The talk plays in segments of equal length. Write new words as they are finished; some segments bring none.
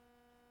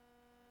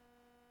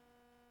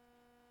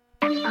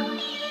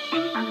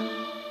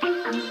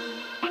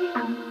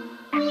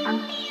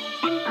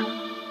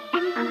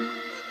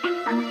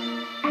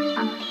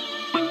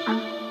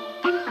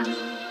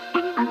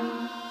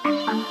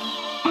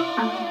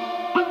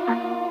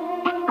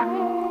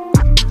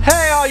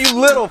Hey, all you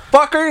little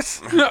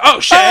fuckers! Oh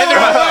shit!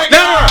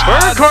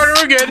 We're recording.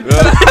 We're good.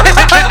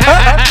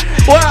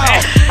 Wow!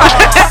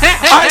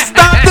 I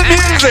stopped the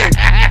music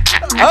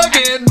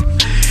again.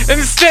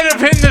 Instead of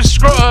hitting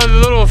the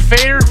little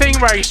fader thing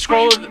where I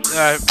scroll,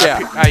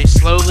 I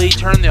slowly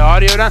turn the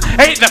audio down.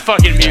 I hate the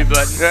fucking mute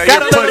button. Yeah,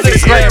 Got a little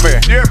disclaimer.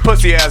 You're a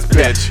pussy ass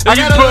bitch. I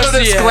got a little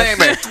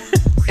disclaimer.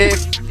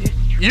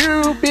 If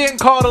you being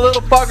called a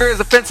little fucker is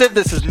offensive,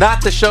 this is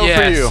not the show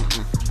for you.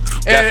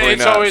 And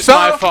it's not. always So-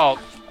 my fault.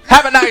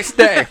 Have a nice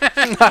day.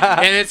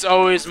 And it's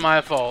always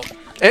my fault.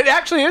 It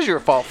actually is your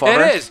fault,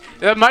 fucker. It is.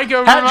 Mica Had you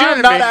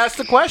reminded not me. asked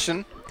the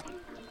question,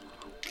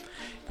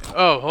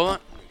 Oh, hold on.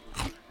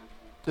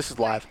 this is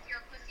live.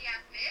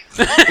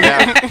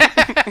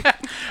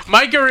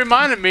 Micah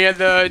reminded me of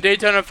the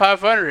Daytona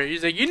 500.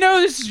 He's like,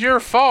 this is your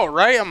fault,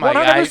 right? I'm like,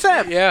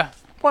 100%. Yeah.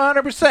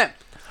 100%.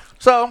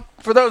 So,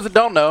 for those that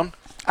don't know,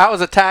 I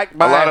was attacked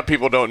by... A lot of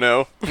people don't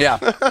know. Yeah.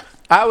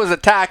 I was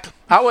attacked.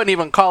 I wouldn't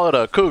even call it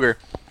a cougar.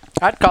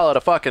 I'd call it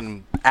a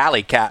fucking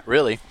alley cat,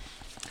 really.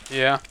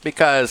 Yeah.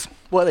 Because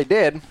what they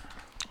did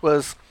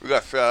was... We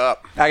got set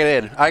up.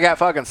 I got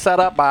fucking set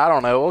up by, I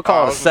don't know, we'll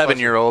call it a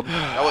 7-year-old.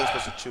 I wasn't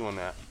supposed to chew on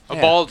that. A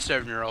Yeah. bald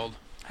 7-year-old.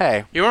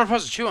 Hey. You weren't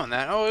supposed to chew on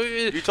that. Oh,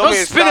 told don't me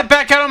to spit stop. it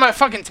back out on my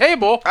fucking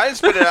table. I didn't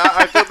spit it out.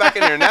 I threw it back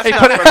in there, and that's He not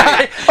put for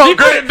it, me. oh, He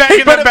put it back he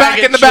in put the it bag back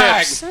of in the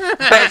bag. chips.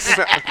 Thanks.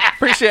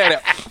 Appreciate it.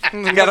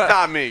 That's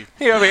not me.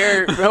 He over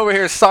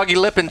here soggy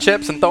lipping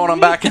chips and throwing them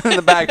back in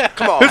the bag.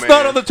 Come on, It's man.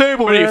 not on the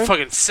table, What are you, man.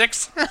 fucking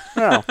 6?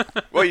 No.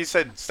 Well, you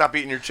said stop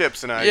eating your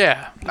chips, and I...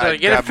 Yeah. I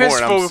Get a grabbed more, and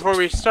fistful I'm before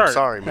we start.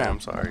 Sorry, man. Yeah. I'm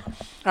sorry.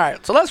 All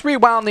right, so let's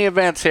rewound the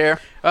events here.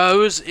 It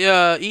was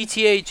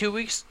ETA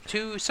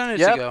 2 Sundays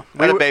Yep. ago.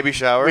 We had a baby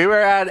shower. We were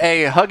at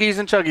a Huggies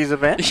and Chuggies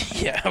event.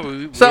 Yeah,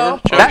 we So,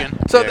 were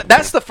chugging.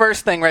 that's the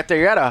first thing right there.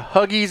 You're at a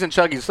Huggies and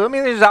Chuggies. So, I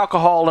mean, there's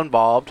alcohol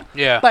involved.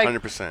 Yeah. Like,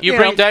 100%. You you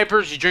bring know-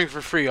 diapers, you drink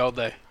for free all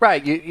day.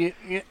 right. You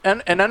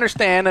and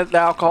understand that the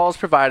alcohol is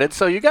provided.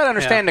 So, you got to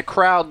understand the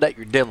crowd that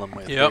you're dealing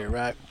with Yep. here,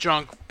 right?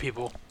 Drunk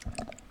people.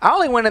 I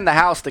only went in the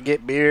house to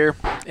get beer,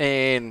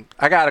 and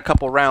I got a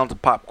couple rounds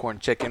of popcorn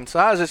chicken. So,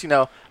 I was just,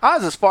 I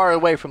was as far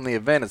away from the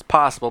event as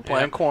possible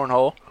playing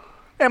cornhole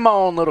in my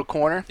own little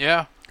corner.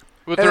 Yeah.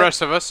 With the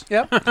rest of us.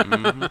 Yep.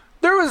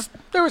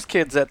 There was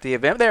kids at the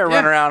event. They were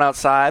running around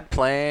outside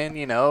playing,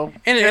 And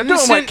and doing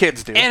what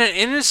kids do. And an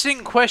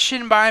innocent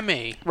question by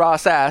me.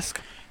 Ross asked.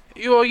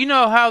 Well, you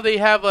know how they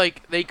have,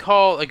 they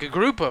call, a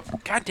group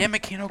of, God damn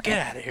it, Keno, get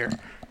out of here.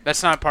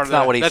 That's not part of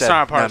not what he That's said.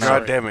 not a part of the No, story.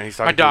 God damn it. He's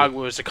My talking dog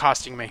was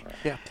accosting me.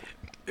 Yeah.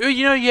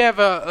 You have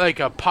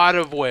a pot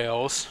of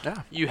whales.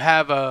 Yeah. You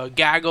have a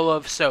gaggle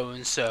of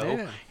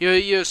so-and-so. Yeah.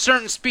 You have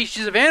certain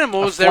species of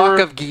animals. A flock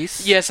of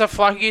geese. Yes, a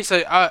flock of geese. So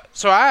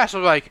I asked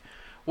him,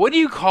 what do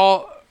you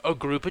call a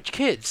group of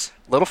kids?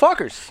 Little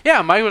fuckers.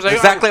 Yeah, Mike was like...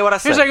 Exactly what I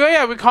He was said. like, oh,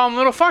 yeah, we call them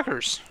little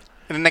fuckers.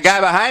 And then the guy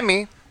behind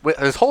me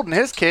was holding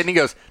his kid, and he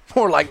goes,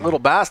 more like little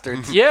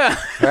bastards. Yeah.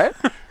 Right?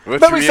 What's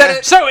But your we said reaction?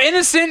 it. So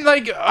innocent,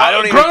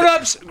 don't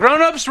even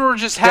grown-ups were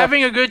just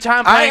having a good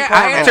time playing I cornhole.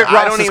 answered I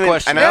don't Ross's even,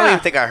 question. and I don't Yeah.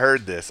 even think I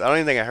heard this.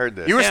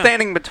 You were Yeah.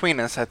 standing between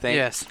us, I think.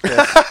 Yes.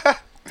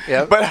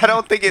 Yeah. But I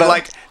don't think it,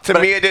 to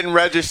me, it didn't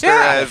register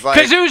as,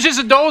 Because it was just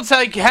adults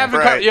having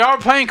Right. y'all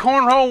playing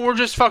cornhole. We're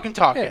just fucking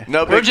talking. Yeah.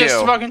 No we're big just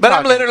deal. fucking But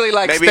talking. I'm literally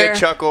maybe staring. a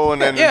chuckle,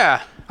 and then...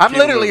 Yeah. I'm keep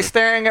literally moving.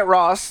 staring at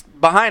Ross.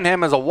 Behind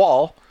him is a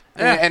wall.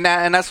 Yeah.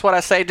 And that's what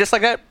I say, just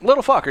like that,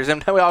 little fuckers.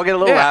 And we all get a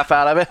little Yeah. laugh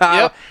out of it.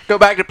 I'll go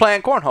back to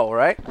playing cornhole,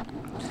 right?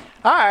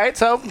 All right,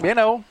 so,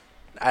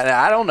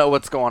 I don't know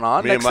what's going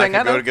on. Me and Next Mike thing I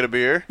can go know, to get a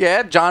beer.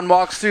 yeah, John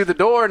walks through the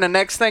door, and the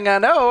next thing I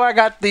know, I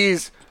got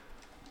these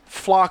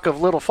flock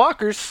of little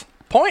fuckers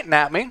pointing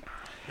at me.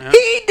 Yeah.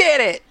 He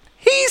did it.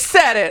 He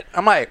said it.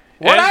 I'm like,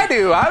 what'd And- I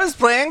do? I was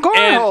playing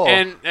cornhole.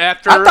 And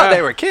after I thought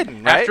they were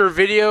kidding, right? After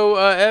video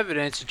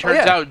evidence, it turns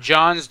yeah. out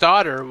John's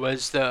daughter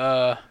was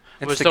the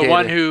Instigator.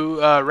 one who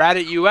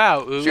ratted you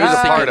out. She was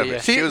a part of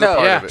it. She, She was no, a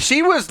part yeah. of it.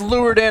 She was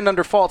lured in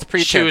under false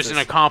pretenses. She was an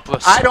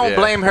accomplice. I don't Yeah.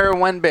 blame her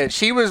one bit.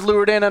 She was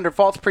lured in under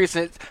false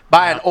pretenses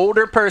by an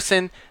older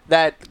person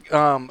that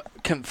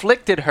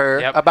conflicted her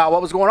Yep. about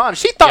what was going on.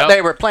 She thought Yep.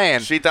 they were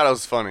playing. She thought it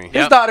was funny. His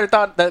Yep. daughter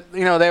thought that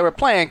they were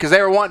playing because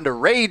they were wanting to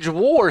rage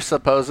war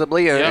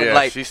supposedly, and Yep. Yeah,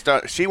 like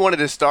she wanted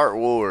to start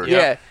war.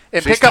 yeah,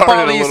 and She pick up all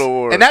started a these. little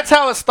war. And that's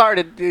how it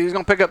started. He was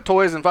gonna pick up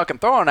toys and fucking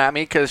throw them at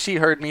me because she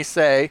heard me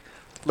say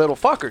 "little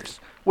fuckers,"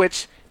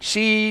 which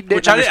she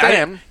didn't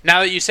understand. now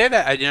that you say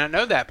that, I did not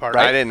know that part.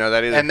 Right. I didn't know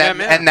that either. And that,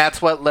 Yeah, and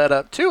that's what led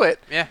up to it.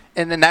 Yeah.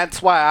 And then that's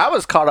why I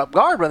was caught up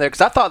guard with it because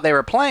I thought they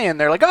were playing.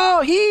 They're like,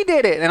 "Oh, he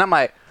did it," and I'm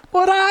like,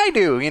 "What'd I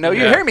do?" You Yeah.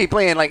 hear me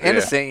playing like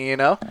innocent,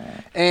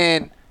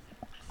 and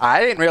I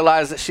didn't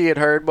realize that she had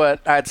heard what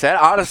I'd said.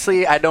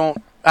 Honestly, I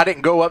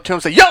didn't go up to him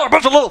and say, "Y'all are a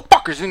bunch of little fuckers."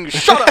 motherfuckers, and you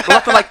shut up,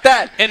 nothing like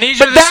that. And these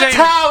but are the that's same.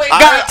 how it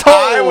got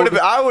told.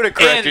 I would have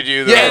corrected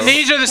you though. And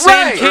these are the same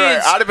Right.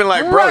 kids. I'd have been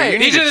like, bro, you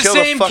need These to are the chill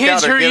same the fuck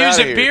kids out who or are get out of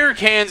using here. beer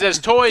cans as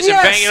toys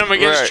Yes. and banging them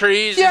against Right.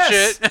 trees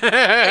Yes. and shit.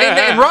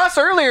 and Ross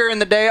earlier in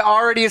the day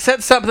already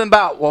said something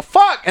about, well,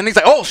 fuck, and he's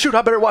like, oh shoot,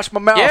 I better watch my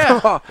mouth. Yeah.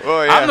 Oh,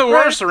 yeah. I'm the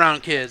worst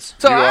around kids.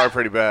 So You I- are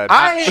pretty bad.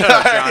 Shut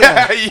up, John.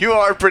 Yeah, you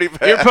are pretty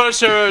bad. You're supposed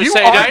to You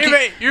say, argue-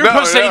 you're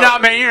supposed to say, nah,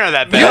 man, you're not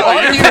that You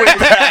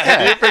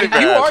bad. argue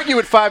with, you argue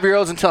with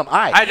 5-year-olds and tell them,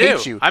 I do.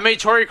 hate you. I made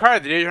Tori cry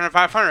the day she turned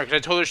 500 because I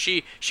told her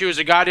she was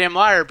a goddamn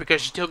liar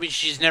because she told me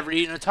she's never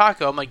eaten a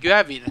taco. I'm like, you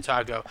have eaten a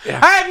taco. Yeah.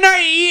 I have not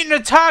eaten a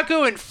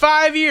taco in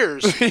 5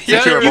 years. You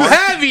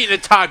have eaten a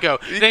taco.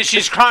 Then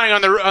she's crying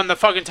on the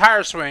fucking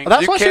tire swing.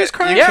 That's why she was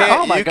crying? You Yeah. can't,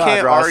 Oh my you God,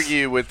 can't Ross.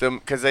 argue with them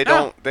because they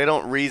No.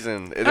 don't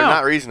reason. They're No.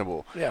 not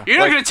reasonable. Yeah. You're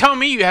not Like, going to tell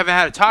me you haven't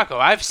had a taco.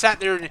 I've sat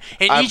there and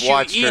I've eaten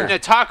watched her. a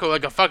taco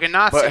like a fucking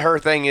Nazi. But her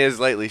thing is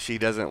lately she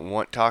doesn't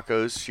want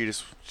tacos. She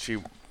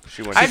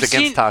wants. I've against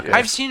seen tacos.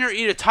 I've seen her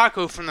eat a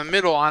taco from the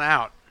middle on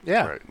out.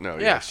 Yeah. Right. No.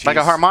 Yeah. Yeah. Like a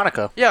she's-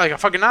 harmonica. Yeah, like a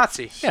fucking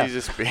Nazi. She's Yeah.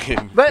 just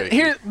being. But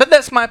picky. but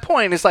that's my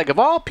point. It's like, of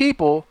all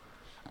people,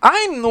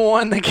 I'm the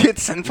one that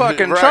gets in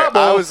fucking Right.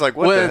 trouble. I was like,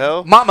 what the with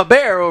hell? Mama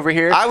Bear over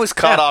here. I was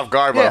caught Yeah. off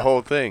guard by Yeah. the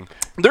whole thing.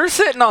 They're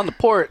sitting on the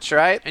porch,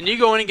 right? And you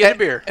go in and get a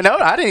beer. No,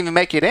 I didn't even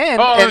make it in.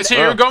 Oh, so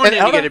you're going in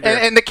to hold get on, a beer.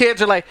 And the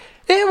kids are like,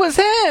 it was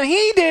him.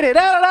 He did it.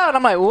 Da, da, da. And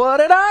I'm like, what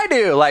did I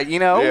do? Like, you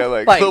know, Yeah,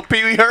 like little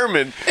Pee Wee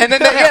Herman. And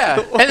then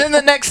and then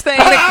the next thing,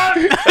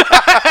 okay,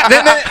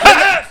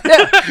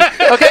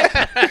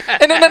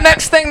 and then the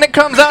next thing that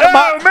comes out of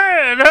my,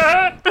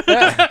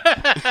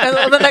 and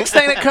then the next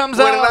thing that comes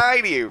What out, did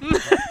I do?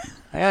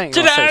 I ain't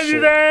Did gonna say I do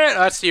shit. that?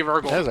 That's Steve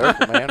Urkel. That was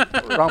Urkel,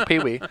 man. Wrong Pee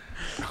Wee.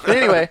 But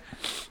anyway,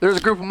 there's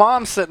a group of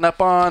moms sitting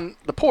up on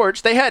the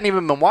porch. They hadn't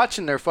even been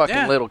watching their fucking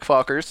Yeah. little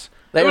fuckers.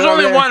 They There was were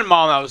only over there. one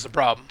mom that was the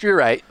problem. You're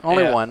right.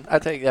 Only Yeah. one. I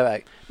take that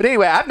back. But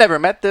anyway, I've never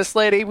met this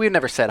lady. We've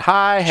never said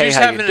hi. Hey,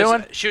 how you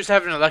doing? She was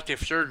having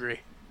elective surgery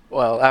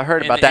Well, I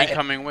heard in about the that.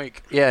 incoming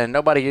week. Yeah,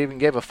 nobody even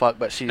gave a fuck,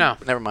 but she... No.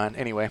 Never mind.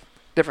 Anyway,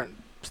 different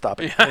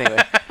topic. Anyway.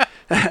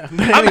 But I'm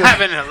anyway,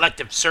 having an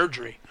elective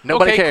surgery.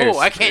 Nobody okay, cares. cool.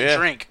 I can't Yeah.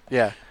 drink.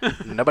 yeah,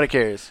 nobody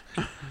cares.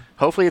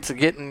 Hopefully it's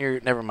getting your...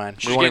 Never mind.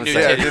 She We was won't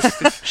getting new even say it.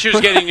 titties. She was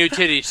getting new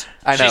titties.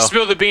 I know. She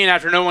spilled the bean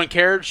after no one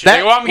cared. She's That-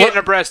 like, well, I'm getting well,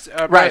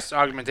 a breast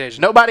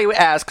augmentation. Nobody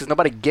asked because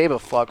nobody gave a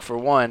fuck, for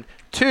one.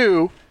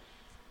 Two,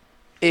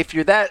 if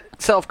you're that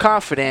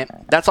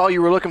self-confident, that's all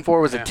you were looking for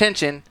was Yeah.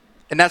 attention,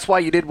 and that's why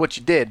you did what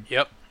you did.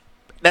 Yep.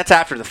 That's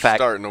after the fact.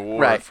 Starting a war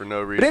Right. for no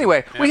reason. But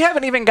anyway, Yeah. we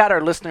haven't even got our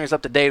listeners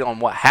up to date on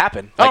what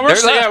happened. Oh,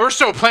 Like, we're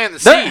still planting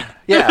the they're- seed.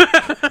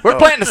 Yeah, we're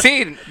planting the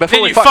seed before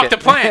Then we you fuck fuck it. the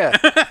plant.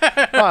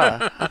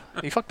 Yeah.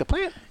 You fucked the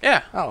plant?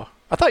 Yeah. Oh,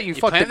 I thought you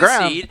fucked the plant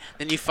ground. seed,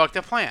 then you fuck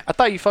the plant. I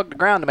thought you fucked the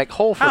ground to make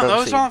hole for I don't know.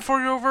 those It's seeds. all on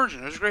 4-Year-Old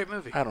Virgin. It was a great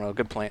movie. I don't know.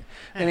 Good plant.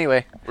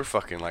 Anyway, We're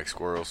fucking like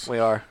squirrels. we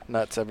are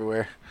nuts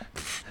everywhere.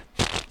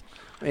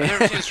 I've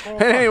never seen a squirrel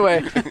fuck.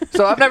 Anyway,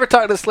 so I've never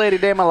talked to this lady a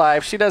day in my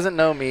life. She doesn't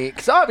know me.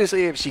 Because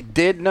obviously, if she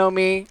did know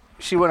me,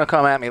 she wouldn't have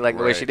come at me like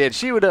the way Right. she did.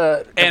 She would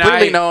have And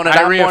completely I, known that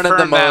I I'm one of the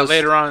reaffirmed that most.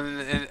 later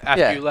on after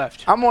Yeah. you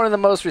left. I'm one of the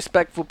most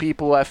respectful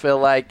people. I feel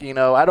like, you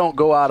know, I don't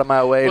go out of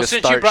my way to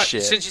start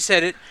shit. Since you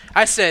said it,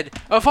 I said,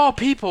 of all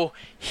people,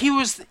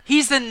 he's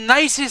the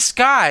nicest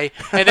guy.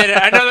 And then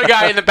another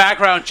guy in the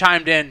background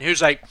chimed in. He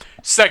was like,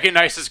 second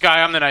nicest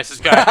guy. I'm the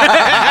nicest guy.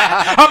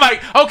 I'm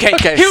like, okay,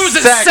 he was the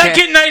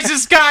second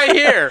nicest guy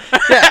here.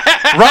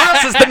 Yeah.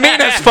 Ross is the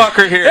meanest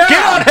fucker here. Yeah.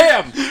 Get on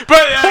him. But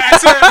I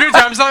said it a few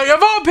times, like,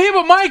 of all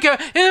people, Mica,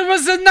 it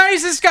was the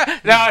nicest guy.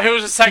 No, he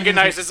was the second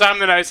nicest. I'm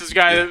the nicest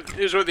guy.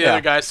 Is what the Yeah.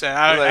 other guy said.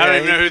 I Like, don't yeah,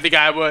 even know who the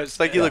guy was. It's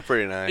like you look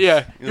pretty nice.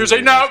 Yeah. You He was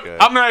look like, like a no, nice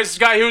guy." I'm the nicest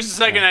guy. He was the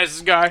second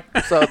nicest guy.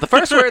 So the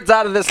first words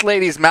out of this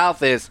lady's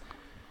mouth is,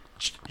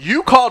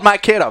 you called my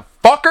kid a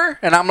fucker?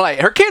 And I'm like,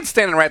 her kid's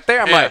standing right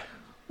there. I'm Yeah. like,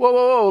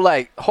 whoa,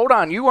 like, hold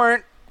on. You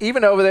weren't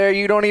even over there.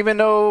 You don't even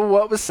know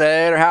what was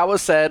said or how it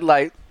was said.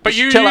 Like, But just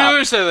you chill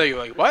out. said,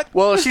 like, what?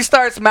 Well, she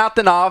starts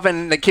mouthing off,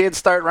 and the kids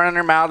start running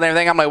their mouth and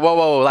everything. I'm like,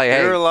 whoa, like,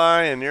 hey. You're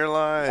lying. You're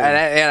lying.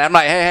 And I'm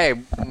like, hey,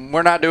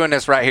 we're not doing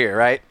this right here,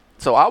 right?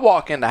 So I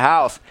walk in the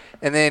house,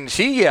 and then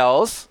she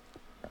yells.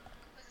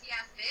 Pussy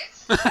ass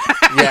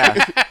bitch.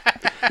 Yeah.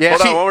 Yeah.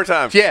 Hold on, one more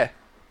time. Yeah.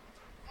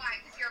 Why?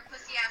 Because you're a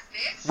pussy ass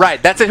bitch.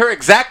 Right, that's her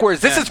exact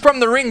words. This is from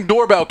the Ring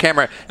doorbell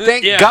camera.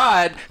 Thank Yeah.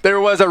 God there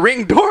was a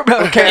Ring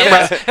doorbell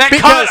camera. Yes, that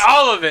because caught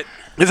all of it.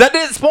 at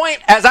this point,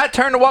 as I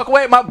turn to walk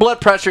away, my blood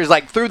pressure is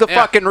like through the Yeah.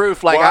 fucking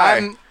roof. Like Why?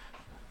 I'm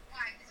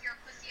Why? Because you're a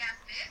pussy ass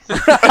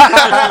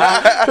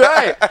bitch.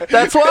 right.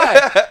 That's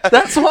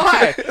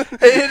why. And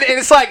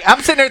it's like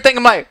I'm sitting there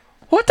thinking, like,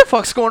 what the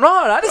fuck's going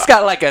on? I just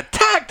got like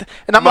attacked,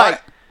 and I'm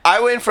like, I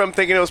went from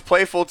thinking it was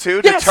playful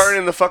to Yes.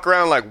 turning the fuck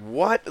around like,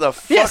 what the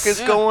fuck Yes. is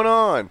Yeah. going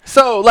on?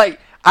 so like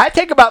I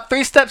take about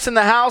 3 steps in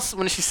the house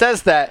when she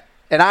says that.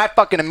 And I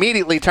fucking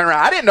immediately turn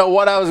around. I didn't know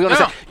what I was going to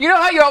No. say. You know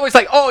how you're always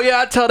like, oh,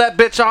 yeah, I tell that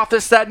bitch off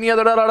this, that, and the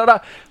other, da-da-da-da.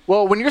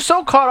 Well, when you're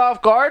so caught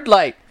off guard,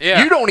 like,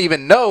 Yeah. you don't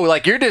even know.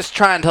 Like, you're just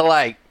trying to,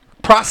 like,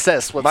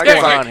 process what's Michael's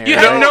going like, on here. you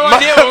have no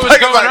idea what was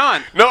Michael's going like,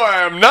 on. No,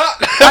 I am not.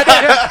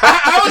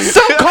 I was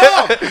so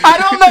calm. I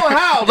don't know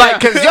how. Like,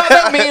 because y'all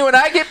know me, when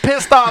I get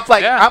pissed off,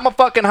 like, I'm a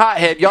fucking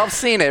hothead. Y'all have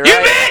seen it, right? You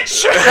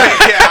bitch!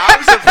 Yeah,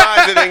 I'm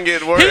surprised it didn't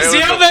get worse. He's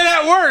yelled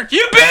at work.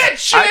 You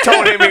bitch! I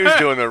told him he was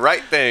doing the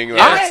right thing.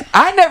 Like,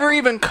 I never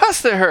even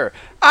cussed at her.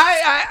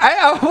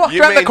 I walked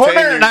You around the corner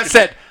maintain and I your-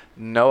 said,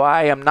 no,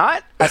 I am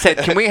not. I said,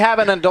 can we have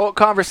an adult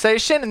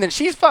conversation? And then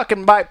she's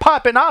fucking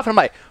popping off. And I'm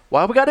like,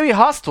 why we got to be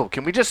hostile?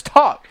 Can we just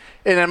talk?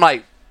 And I'm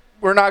like,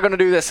 we're not going to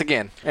do this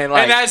again. And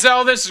like, And as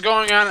all this is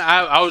going on,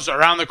 I was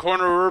around the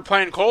corner. We were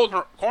playing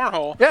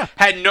cornhole. Yeah.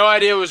 Had no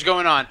idea what was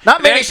going on.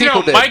 Not many Next thing you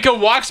people know, did. Micah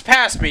walks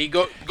past me,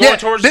 going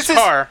towards his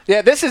car.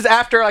 This is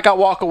after like I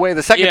walk away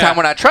the second Yeah. time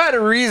when I try to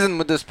reason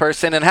with this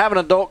person and have an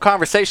adult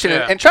conversation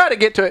Yeah. and try to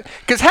get to it.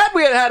 Because had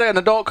we had an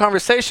adult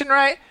conversation,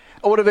 right,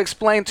 I would have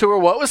explained to her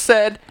what was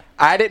said.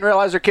 I didn't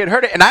realize her kid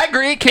heard it. And I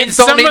agree, kids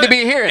don't need to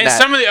be hearing and that.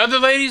 some of the other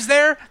ladies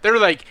there, they were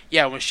like,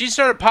 yeah, when she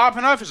started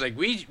popping off, it's like,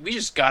 we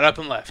just got up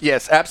and left.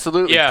 Yes,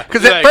 absolutely. Yeah,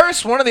 Because like- at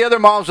first, one of the other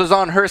moms was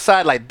on her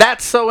side, like,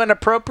 that's so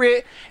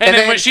inappropriate. And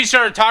then when she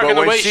started talking But the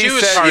when way she she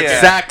was said- talking. yeah.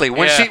 Exactly.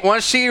 When Yeah.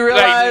 once she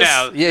realized,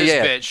 no, this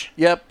bitch.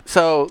 Yep.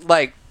 So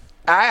like,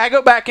 I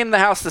go back in the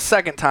house the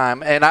second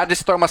time, and I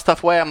just throw my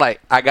stuff away. I'm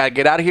like, I gotta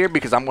get out of here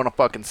because I'm gonna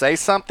fucking say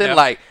something. Yep.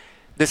 Like,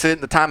 this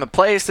isn't the time and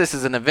place. This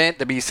is an event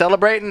to be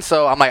celebrating.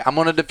 So I'm like, I'm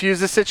gonna diffuse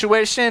this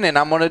situation, and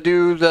I'm gonna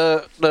do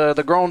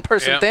the grown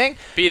person Yep. thing.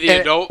 Be the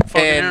And- adult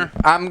fucking and here.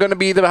 I'm gonna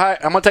be I'm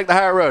gonna take the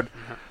higher road.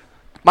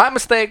 My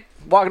mistake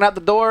walking out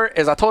the door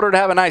is I told her to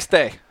have a nice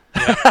day.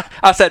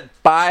 I said,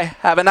 bye,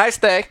 have a nice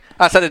day.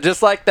 I said it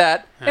just like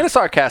that in a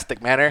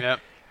sarcastic manner. Yep.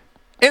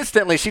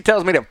 Instantly, she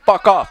tells me to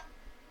fuck off.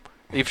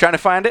 Are you trying to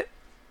find it?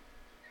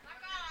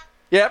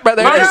 Yeah,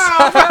 brother. Fuck It is.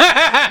 off!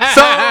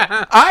 So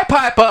I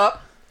pipe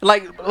up.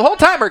 Like, the whole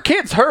time her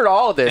kids heard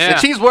all of this. Yeah. And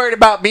she's worried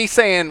about me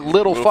saying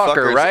little fucker,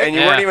 fuckers. right? And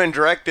you Yeah. weren't even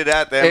directed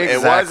at them.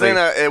 Exactly.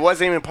 It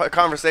wasn't even a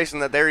conversation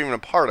that they were even a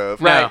part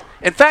of. Right. No.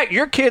 In fact,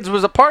 your kids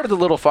was a part of the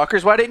little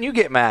fuckers. Why didn't you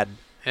get mad?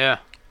 Yeah.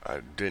 I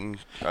didn't.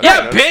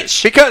 Yeah,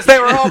 bitch! Because they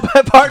were all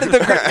part of the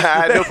group. I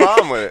had no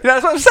problem with it.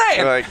 That's what I'm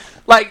saying.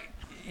 Like,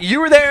 you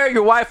were there,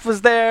 your wife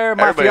was there,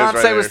 my Everybody was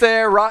fiance right was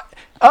there.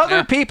 Other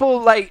Yeah.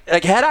 people, like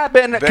had I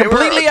been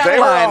completely out of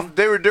line,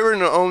 They were doing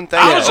their own thing.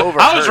 I was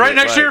overheard right it,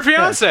 next to your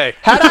fiance.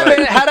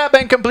 had I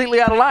been completely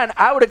out of line,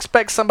 I would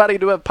expect somebody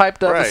to have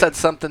piped up and Right. said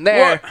something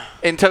there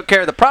and took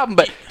care of the problem.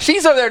 But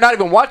she's over there not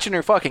even watching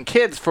her fucking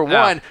kids. For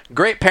No. one,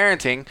 great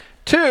parenting.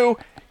 Two,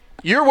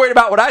 you're worried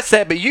about what I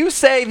said, but you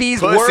say these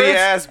Pussy words.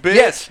 ass bitch.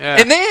 Yes, Yeah.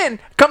 and then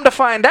come to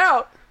find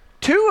out,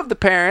 two of the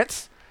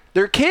parents,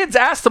 their kids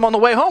asked them on the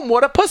way home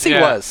what a pussy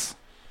Yeah. was.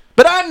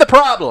 But I'm the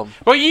problem.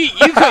 Well, you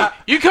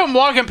come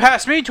walking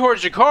past me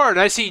towards your car, and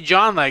I see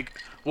John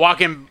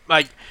walking,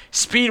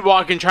 speed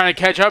walking, trying to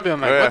catch up. And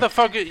I'm like, Yeah. what the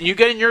fuck? You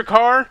get in your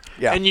car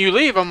Yeah. and you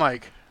leave. I'm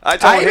like, I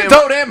told I him. even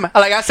told him,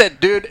 like I said,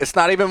 dude, it's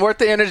not even worth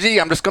the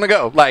energy. I'm just gonna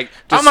go. Like,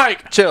 just I'm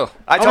like- chill.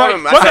 I I'm told like,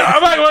 him. what,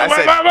 I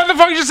said, what the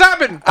fuck just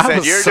happened? I I said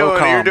was you're so doing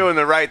calm. you're doing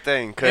the right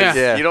thing because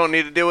Yeah. you don't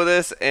need to deal with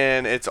this,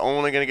 and it's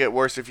only gonna get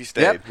worse if you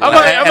stayed. Yep. I'm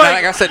And like-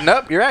 like I said,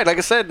 nope, you're right. Like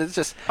I said, it's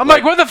just. I'm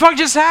like, what the fuck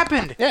just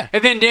happened? Yeah.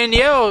 And then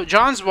Danielle,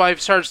 John's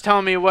wife, starts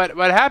telling me what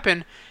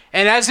happened.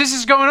 And as this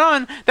is going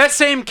on, that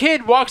same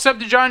kid walks up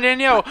to John and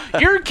Danielle.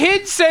 Your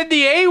kid said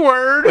the A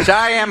word. Which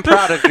I am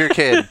proud of your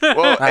kid.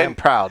 Well, I am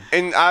proud.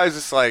 And I was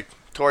just like,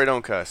 Tori,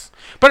 don't cuss.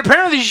 But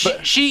apparently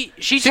she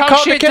talked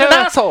called the shit kid to an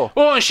asshole.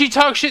 Well, and she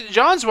talked shit to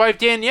John's wife,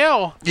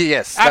 Danielle.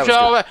 Yes. After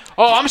all that. that,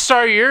 oh, I'm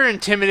sorry you're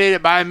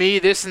intimidated by me,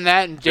 this and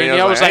that. And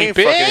Danielle was like, I ain't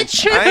fucking-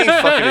 bitch. I ain't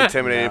fucking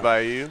intimidated by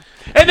you.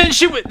 And then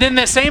then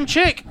the same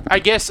chick, I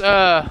guess,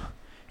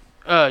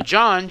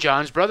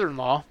 John's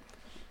brother-in-law,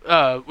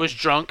 was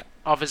drunk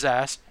off his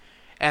ass,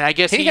 and I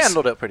guess He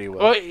handled it pretty well.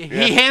 Well, he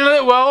handled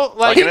it well.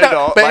 Like He an know-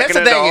 adult, but like here's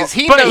an the thing adult. is,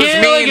 he But knows he me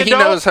ain't like and he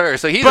adult. knows her,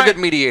 so he's a But- good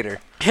mediator.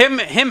 him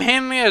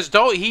handling it as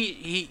adult.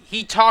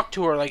 He talked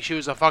to her like she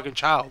was a fucking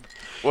child.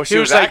 Well, she He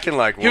was acting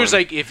like one. He was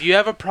like, if you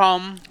have a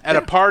problem at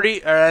a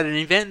party or at an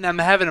event that I'm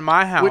having in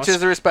my house, Which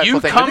is a respectful you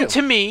thing to come do.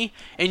 to me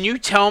and you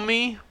tell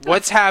me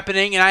what's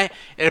happening. And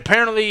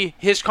apparently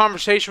his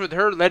conversation with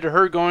her led to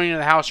her going into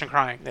the house and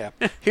crying. Yeah.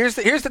 Here's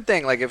the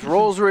thing. Like, if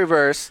roles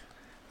reverse,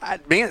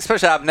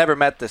 especially I've never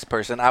met this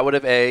person, I would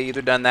have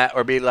either done that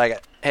or be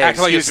like, hey, Act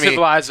like a excuse me.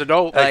 civilized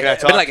adult. Like, I Been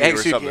talked like, to you hey, or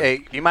excuse, something. hey,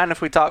 you mind if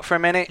we talk for a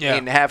minute Yeah.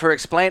 and have her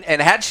explain?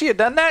 And had she had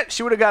done that,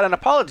 she would have got an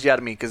apology out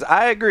of me because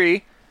I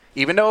agree.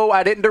 Even though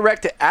I didn't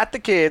direct it at the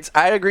kids,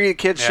 I agree the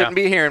kids Yeah. shouldn't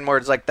be hearing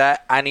words like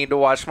that. I need to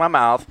watch my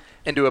mouth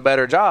and do a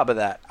better job of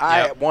that.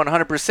 I Yep.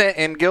 100%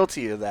 am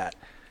guilty of that.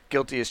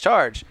 Guilty as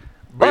charged.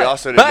 But you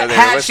also didn't know they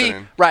were had she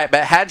listening. but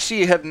had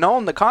she have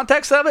known the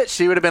context of it,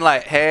 she would have been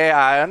like, "Hey,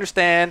 I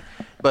understand,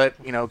 but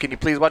can you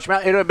please watch your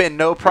mouth?" It would have been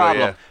no problem.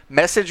 yeah.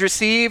 Message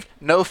received,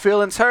 no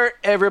feelings hurt,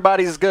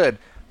 everybody's good.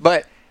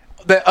 But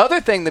the other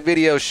thing the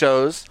video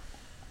shows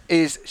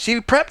is she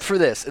prepped for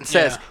this and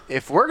says,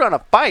 "If we're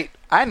gonna fight,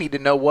 I need to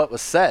know what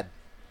was said."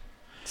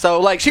 So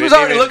like she was Didn't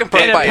already even- looking for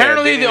a And fight.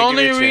 apparently Didn't the even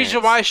only give you a reason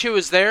chance. why she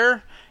was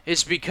there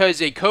is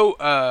because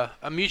a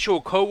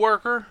mutual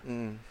coworker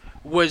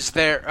was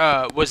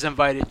there, was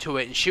invited to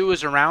it, and she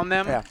was around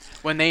them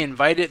when they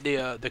invited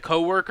the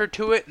coworker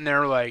to it, and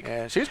they're like,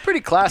 yeah, she was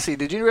pretty classy.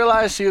 Did you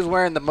realize she was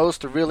wearing the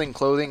most revealing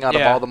clothing out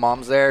of all the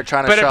moms there,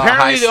 trying to but show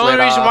apparently high the only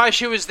slit reason off, why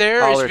she was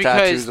there all is her because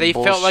tattoos they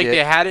and felt like bullshit.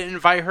 they had to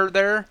invite her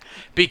there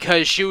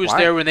because she was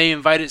there when they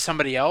invited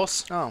somebody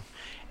else. Oh.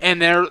 And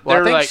they're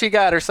Well, I think like, she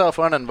got herself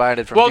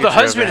uninvited from. well, the future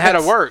husband had to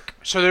events. work,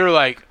 so they were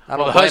like, I well,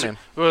 don't the blame husband,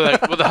 him. we were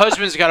like, well, the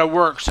husband's got to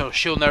work, so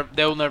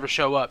they'll never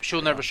show up.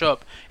 She'll never show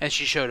up, and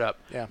she showed up.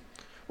 Yeah.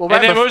 Well,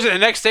 And then what was it? The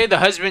next day, the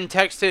husband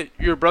texted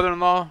your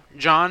brother-in-law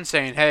John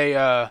saying, "Hey,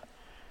 I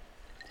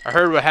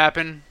heard what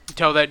happened.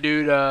 Tell that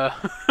dude."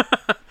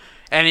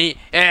 And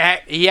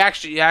he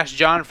actually asked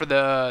John for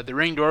the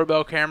Ring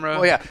doorbell camera.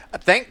 Oh yeah.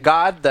 Thank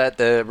God that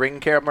the Ring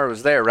camera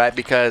was there, right?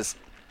 Because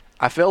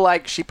I feel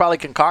like she probably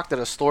concocted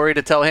a story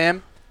to tell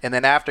him, and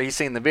then after he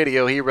seen the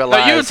video, he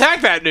realized. No, you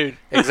attacked that dude.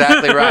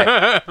 Exactly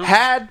right.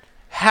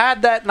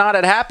 Had that not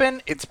had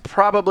happened, it's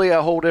probably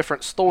a whole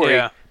different story.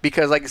 Yeah.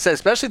 Because, like I said,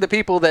 especially the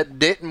people that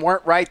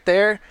weren't right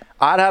there,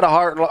 I'd had a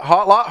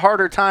lot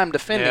harder time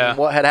defending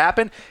what had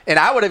happened, and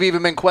I would have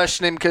even been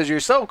questioning because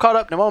you're so caught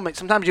up in the moment.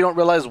 Sometimes you don't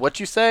realize what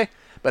you say.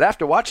 But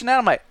after watching that,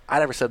 I'm like, I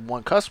never said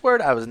one cuss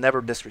word. I was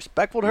never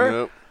disrespectful to her.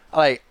 Nope.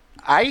 Like,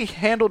 I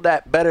handled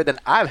that better than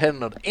I've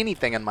handled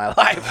anything in my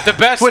life. The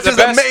best, which the is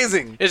best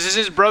amazing. Is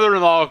his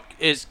brother-in-law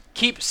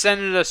keeps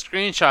sending us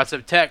screenshots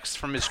of texts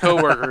from his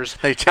coworkers.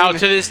 They How to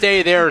this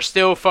day they are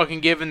still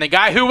fucking giving the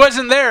guy who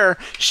wasn't there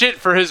shit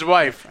for his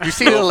wife. You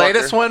see the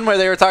latest one where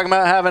they were talking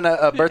about having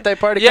a birthday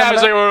party? Yeah, I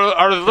was coming like, up?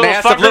 are the little They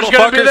asked if fuckers little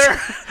gonna be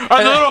fuckers- there?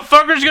 Are the little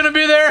fuckers gonna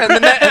be there? and the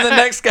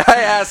next guy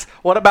asked,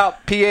 "What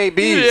about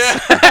PABs?" Yeah.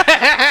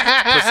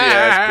 Pussy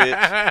ass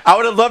bitch. I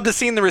would have loved to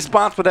seen the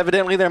response, but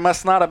evidently there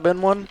must not have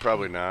been one.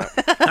 Probably not.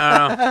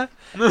 I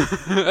don't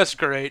know. That's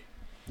great.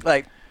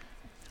 Like,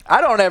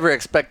 I don't ever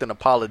expect an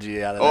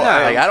apology out of Oh,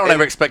 that. Like, I don't and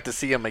ever expect to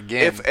see him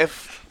again.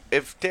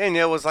 If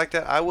Danielle was like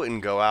that, I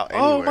wouldn't go out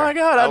Oh, anywhere. my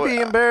God, I'd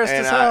be embarrassed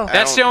and as hell.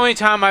 That's the don't- only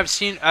time I've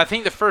seen. I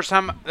think the first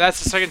time.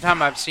 That's the second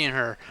time I've seen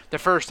her. The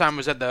first time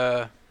was at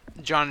the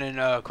John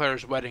and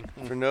Claire's wedding.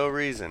 For no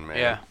reason,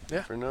 man.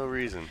 Yeah. For no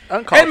reason.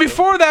 Uncalled And for.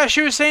 before that,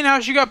 she was saying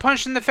how she got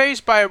punched in the face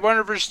by one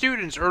of her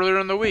students earlier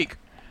in the week.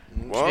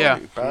 Well, Yeah.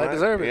 you Probably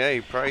deserve it. Yeah,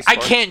 you probably. I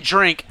can't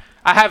drink.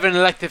 I have an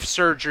elective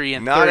surgery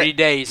in 30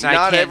 days, and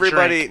I can't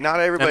drink.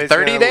 Not everybody. In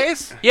 30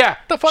 days? Yeah,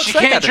 The fuck's she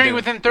that got can't to drink do?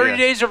 within 30 Yeah.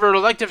 days of her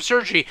elective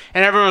surgery,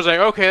 and everyone was like,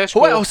 "Okay, that's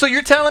cool." Wait, so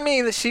you're telling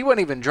me that she wasn't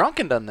even drunk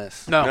and done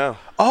this? No. No.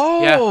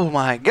 Oh,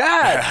 my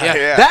God.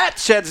 Yeah. That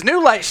sheds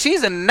new light.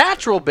 She's a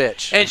natural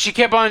bitch. And she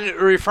kept on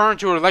referring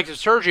to her elective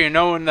surgery, and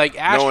no one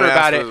asked one her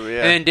about asked it. her, yeah.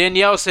 And then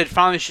Danielle said,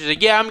 finally, she's like,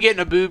 "Yeah, I'm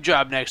getting a boob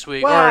job next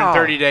week, or Wow. in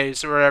 30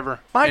 days, or whatever."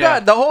 My Yeah.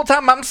 God, the whole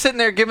time I'm sitting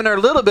there giving her a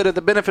little bit of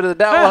the benefit of the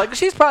doubt. Huh. Like,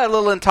 she's probably a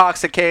little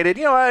intoxicated.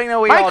 We all My do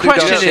dumb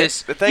question shit.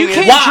 is, The thing you is-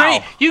 can't Wow.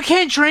 drink. You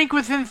can't drink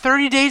within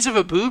 30 days of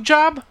a boob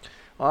job.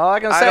 All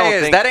I can I say don't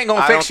is think that ain't gonna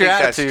I fix don't your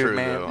think that's attitude, true,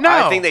 man. though. No.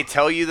 I think they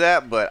tell you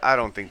that, but I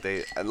don't think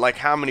they like.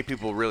 How many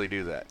people really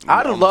do that?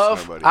 I'd have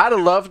Almost nobody. I'd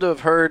have loved to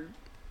have heard.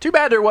 Too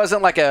bad there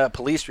wasn't like a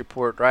police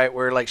report, right,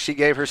 where like she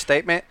gave her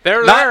statement,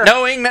 They're not there.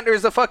 knowing that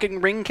there's a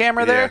fucking Ring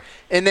camera there,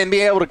 and then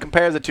be able to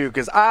compare the two.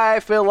 Because I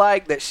feel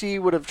like that she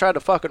would have tried to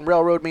fucking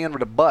railroad me under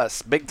the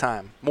bus, big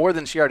time, more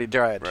than she already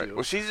tried Right. to.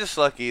 Well, she's just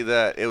lucky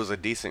that it was a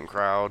decent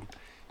crowd.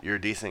 You're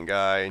a decent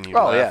guy, and you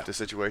Oh, left yeah. the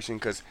situation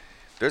because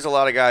there's a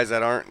lot of guys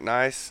that aren't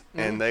nice,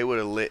 and they would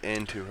have lit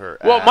into her.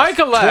 Well, ass.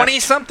 Mica left.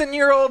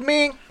 20-something-year-old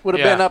me would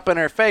have Yeah. been up in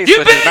her face, You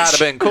but it bitch! might have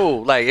been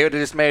cool. Like, it would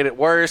have just made it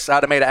worse.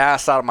 I'd have made an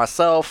ass out of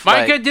myself.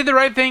 Micah Like, did the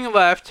right thing and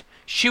left.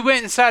 She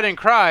went inside and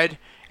cried,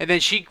 and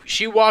then she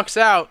walks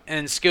out,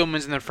 and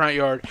Skillman's in the front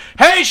yard.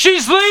 "Hey,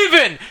 she's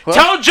leaving! What?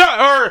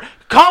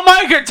 Call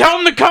Micah, tell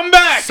him to come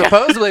back!"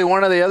 supposedly,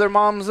 one of the other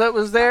moms that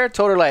was there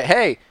told her, like,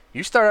 hey,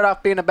 you started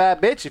off being a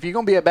bad bitch. If you're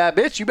going to be a bad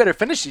bitch, you better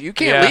finish it. You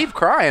can't Yeah. leave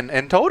crying,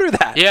 and told her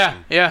that. Yeah.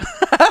 Yeah,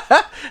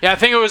 I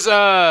think it was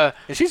And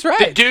she's right.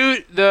 the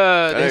dude, the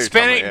know you're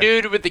Hispanic talking about,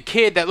 dude with the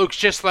kid that looks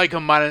just like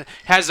him,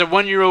 has a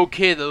 1-year-old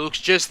kid that looks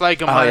just like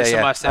him, minus yeah, a yeah.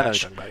 I know mustache.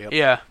 what you're talking about,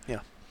 yep. Yeah. Yeah.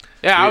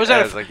 Yeah, I was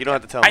at a like, you don't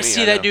have to tell I me.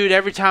 see know. that dude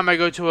every time I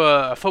go to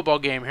a football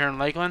game here in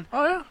Lakeland.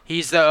 Oh, yeah.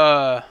 He's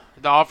the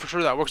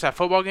officer that works at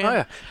football game. Oh,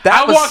 yeah.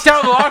 I walked out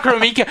of the locker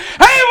room. He came,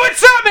 "Hey,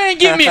 what's up, man?"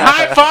 Give me a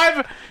high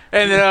five.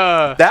 And then,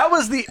 That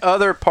was the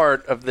other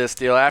part of this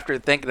deal. After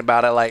thinking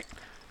about it, like,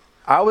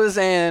 I was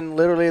in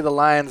literally the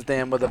lion's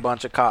den with a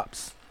bunch of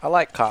cops. I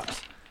like cops,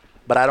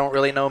 but I don't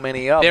really know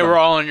many of they them. were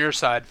all on your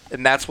side.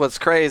 And that's what's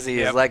crazy.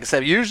 Is Yep. like I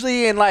said,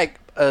 usually in like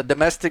a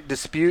domestic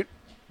dispute,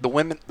 the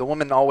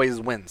woman always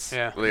wins.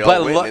 Yeah.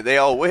 Well, But they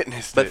all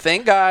witnessed But it.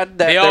 thank God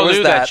that They there all was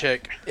knew that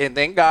chick. and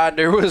thank God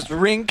there was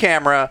Ring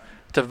camera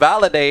to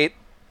validate.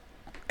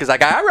 Because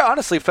like I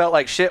honestly felt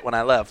like shit when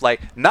I left. Like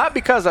not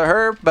because of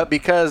her, but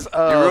because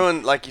of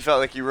you felt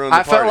like you ruined the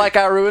I party. felt like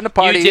I ruined the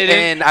party, didn't.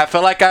 and I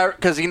felt like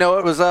because it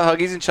was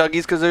Huggies and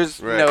Chuggies because there's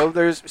Right.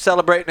 there's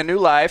celebrating a new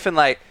life and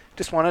like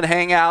just wanted to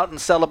hang out and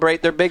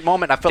celebrate their big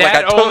moment. I feel like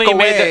I That took only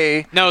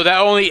away. that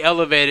only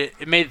elevated.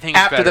 It made things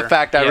After better. the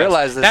fact, I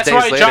realized this That's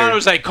days why John later.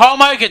 was like, "Call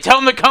Mike and tell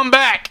him to come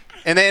back."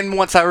 And then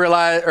once I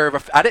realized, or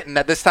I didn't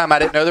at this time, I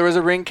didn't know there was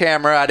a Ring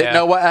camera. I didn't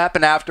know what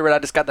happened afterward. I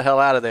just got the hell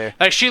out of there.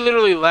 Like she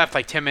literally left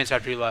like 10 minutes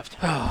after you left.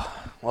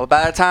 Well,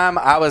 by the time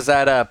I was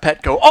at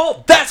Petco,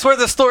 oh, that's where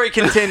the story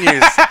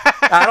continues.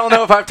 I don't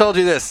know if I've told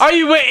you this. Oh,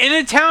 you went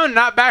into town,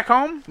 not back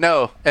home?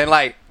 No, and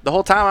like the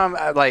whole time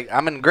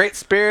I'm in great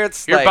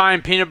spirits. You're like,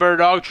 buying peanut butter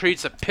dog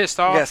treats, pissed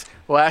off. Yes.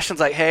 Well, Ashton's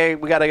like, hey,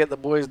 we got to get the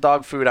boys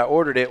dog food. I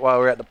ordered it while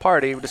we were at the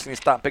party. We just need to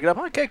stop and pick it up.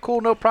 Okay,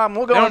 cool, no problem.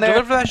 We'll go They in don't there.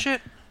 deliver that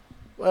shit?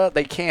 Well,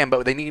 they can,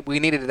 but we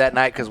needed it that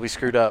night because we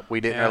screwed up. We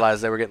didn't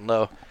realize they were getting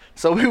low.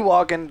 So we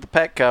walk into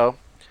Petco,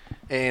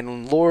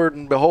 and Lord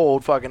and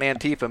behold, fucking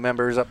Antifa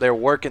members up there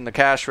working the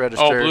cash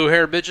register. Oh, blue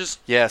hair bitches?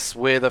 Yes,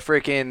 with a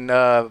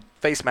freaking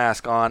face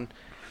mask on.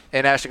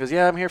 And Ashton goes,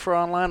 yeah, I'm here for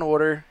an online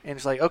order. And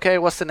she's like, okay,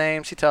 what's the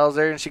name? She tells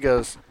her, and she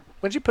goes,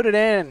 when'd you put it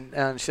in?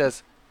 And she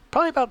says,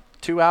 probably about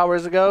 2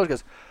 hours ago. She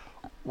goes,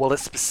 well, it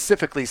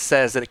specifically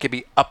says that it could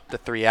be up to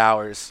 3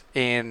 hours.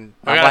 And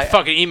I got a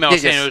fucking email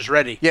saying it was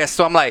ready. Yes,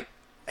 so I'm like,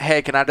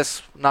 hey, can I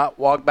just not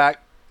walk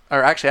back?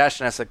 Or actually,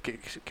 Ashton, I said,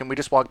 can we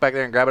just walk back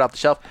there and grab it off the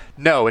shelf?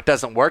 No, it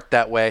doesn't work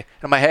that way. And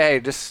I'm like, hey,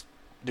 just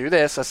do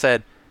this. I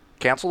said,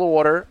 cancel the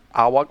order.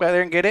 I'll walk back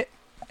there and get it,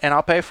 and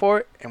I'll pay for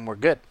it, and we're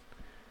good.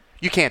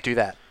 You can't do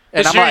that.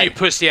 And I'm like, you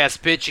pussy-ass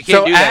bitch. You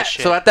can't do that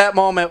shit. So at that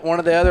moment, one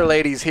of the other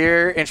ladies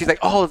here, and she's like,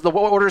 oh, the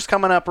order's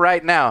coming up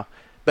right now.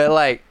 But,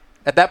 like,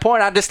 at that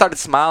point, I just started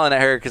smiling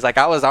at her because, like,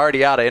 I was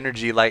already out of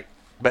energy. Like,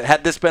 but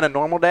had this been a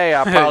normal day,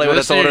 I probably would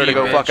have told her to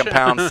go fucking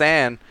pound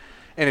sand.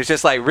 And it's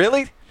just like,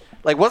 really?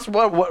 Like, what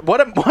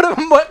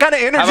kind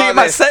of energy am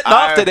I setting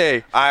off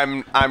today?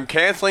 I'm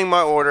canceling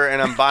my order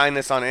and I'm buying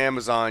this on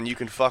Amazon. You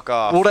can fuck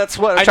off. Well, that's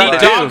what I'm I trying need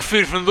to dog do.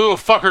 food from little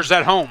fuckers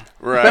at home.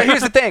 Right. But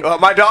here's the thing.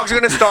 My dog's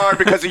gonna starve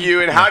because of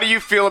you, and how do you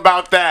feel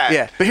about that?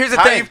 Yeah, but here's the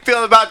how thing. How do you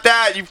feel about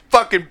that, you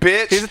fucking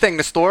bitch? Here's the thing.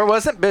 The store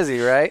wasn't busy,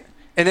 right?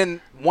 And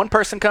then one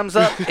person comes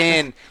up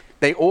and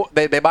they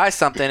buy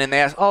something and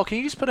they ask, oh, can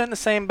you just put it in the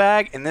same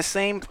bag? And this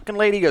same fucking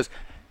lady goes,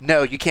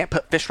 no, you can't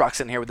put fish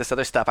rocks in here with this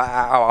other stuff.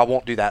 I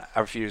won't do that. I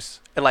refuse.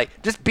 And,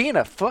 like, just being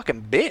a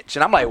fucking bitch.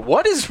 And I'm like,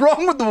 what is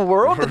wrong with the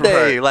world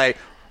today? Right. Like,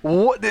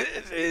 what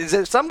is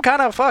it some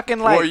kind of fucking,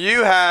 like... Well,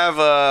 you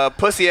have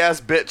pussy-ass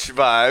bitch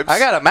vibes. I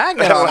got a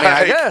magnet on me,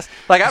 I guess.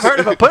 Like, I've heard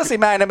of a pussy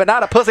magnet, but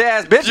not a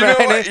pussy-ass bitch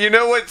magnet. You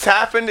know what's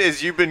happened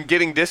is you've been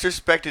getting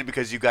disrespected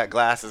because you got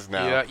glasses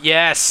now. Yeah.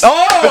 Yes.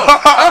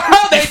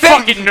 Oh! You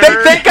fucking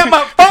nerd. They think I'm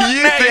a punk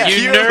You man. think You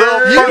you nerd.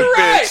 little You're punk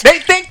right. bitch. They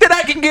think that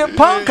I can get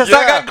punked because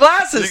I got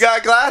glasses. You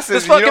got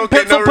glasses. This and you fucking don't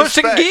get no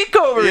pencil-pushing respect. geek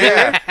over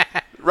here.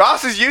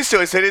 Ross is used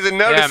to it, so he doesn't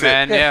notice Yeah,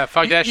 man. it. Yeah,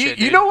 fuck that You shit,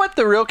 dude. know what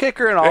the real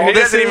kicker in all He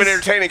this doesn't is? even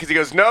entertain it because he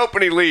goes, nope,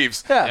 and he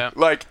leaves. Yeah. Yeah.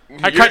 Like,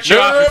 I cut you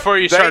off before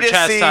you start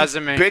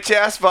chastising me.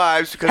 Bitch-ass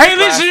vibes. Because Hey, of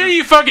listen here, glasses.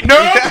 you fucking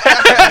nerd.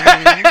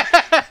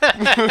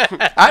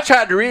 I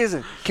tried to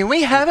reason. Can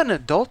we have an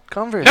adult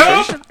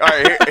conversation? All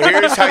right,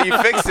 here's how you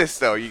fix this,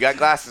 though. You got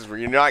glasses.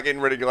 You're not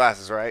getting rid of your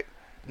glasses, right?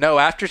 No,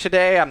 after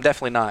today, I'm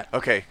definitely not.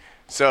 Okay,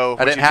 so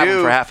I didn't have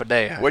them for half a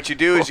day. What you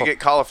do is you get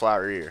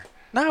cauliflower ear.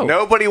 No.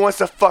 Nobody wants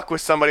to fuck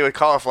with somebody with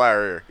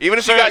cauliflower ear, even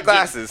if you got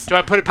glasses. Do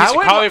I put a piece of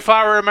wouldn't-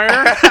 cauliflower in my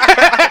ear?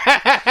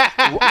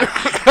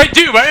 Hey,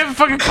 dude, I have a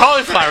fucking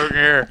cauliflower in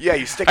your ear. Yeah,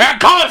 you stick I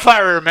got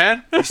cauliflower ear,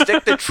 man. you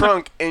stick the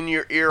trunk in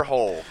your ear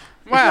hole.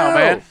 Wow, No.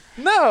 man.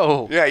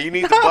 No. Yeah, you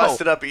need No. the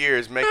busted up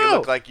ears, make it No.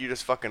 look like you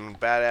just fucking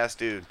badass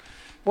dude.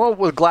 Well,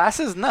 with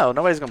glasses, no.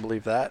 Nobody's going to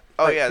believe that.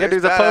 Oh Like, yeah,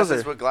 dude's there's a badasses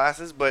poser. with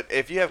glasses, but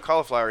if you have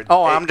cauliflower,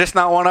 Oh, I'm just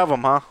not one of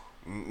them, huh?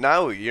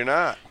 no, you're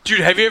not.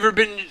 Dude, have you ever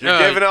been... You're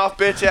giving off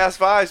bitch ass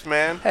vibes,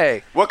 man.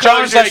 Hey. What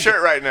color is John's your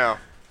like- shirt right now?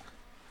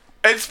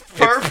 It's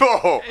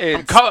purple.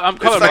 I'm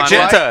colorblind. like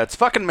magenta. It's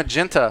fucking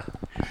magenta.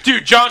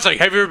 Dude, John's like,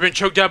 have you ever been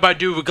choked out by a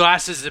dude with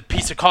glasses, a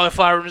piece of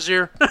cauliflower in his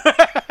ear?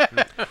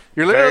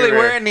 You're literally Very rare.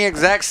 wearing the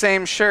exact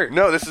same shirt.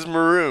 No, this is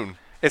maroon.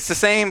 It's the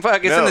same. It's No,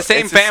 in the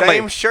same it's family. The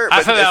same shirt. I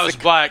but thought that it's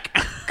was black.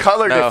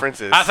 color No.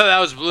 differences. I thought that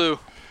was blue.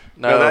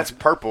 no, that's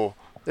purple.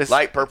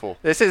 Light purple.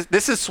 This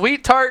is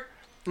sweet tart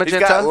He's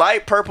magenta. got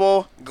light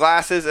purple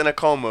glasses and a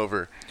comb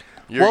over.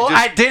 You're Well,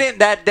 just- I didn't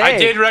that day. I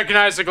did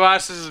recognize the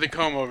glasses of the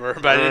comb over,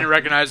 but I didn't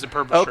recognize the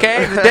purple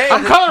Okay, shirt. the day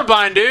I'm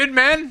colorblind, dude,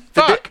 man.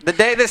 Fuck. the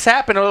day this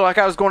happened, it looked like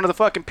I was going to the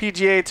fucking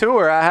PGA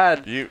Tour. I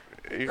had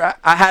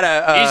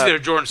a Easy there,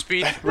 Jordan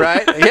Speed.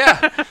 right?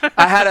 Yeah,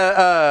 I had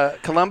a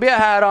Columbia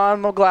hat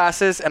on, no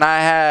glasses, and I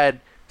had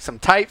some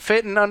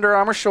tight-fitting Under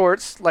Armour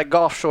shorts, like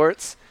golf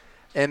shorts,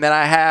 and then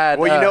I had.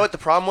 Well, you know what the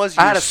problem was?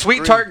 I had a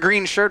sweet tart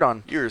green shirt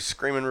on. You're a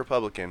screaming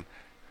Republican.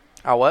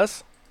 I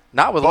was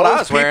not with what I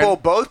was wearing.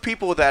 Both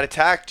people that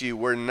attacked you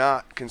were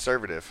not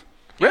conservative.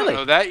 Really? You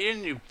know that you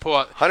didn't pull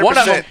out. 100%. One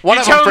of them. One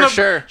You of them telling for them-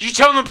 sure. You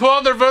telling them to pull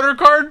out their voter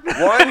card?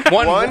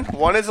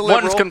 One is a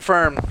liberal. One's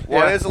confirmed.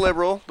 One Yeah. is a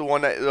liberal. The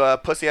one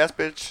that pussy ass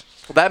bitch.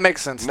 Well, that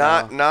makes sense.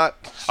 now. Not.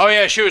 Oh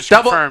yeah, she was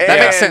Double- confirmed. That and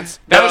makes sense.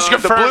 That the- was the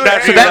confirmed blue after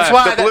hair- you that's left.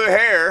 why the blue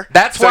hair.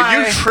 that's so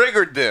why- you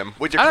triggered them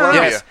with your I don't know.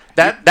 Columbia. Yes,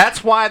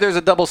 That's why there's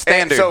a double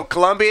standard. So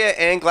Columbia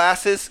and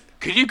glasses.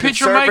 Could you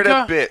picture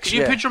conservative Mica? bitch. Could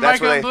you picture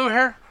That's Mica what with blue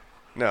hair?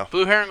 No.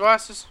 Blue hair and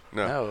glasses?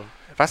 No. No.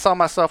 If I saw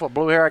myself with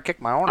blue hair, I'd kick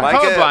my own. I'm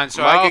colorblind,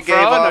 so for all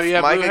I know, you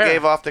have blue hair.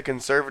 gave off the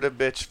conservative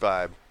bitch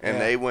vibe, and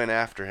they went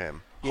after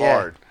him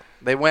hard.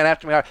 They went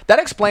after me hard. That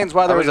explains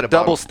why there was a get a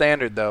double bottle.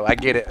 standard, though. I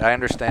get it. I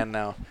understand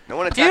now. No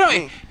one attacked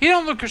me. He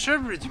don't look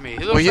conservative to me. He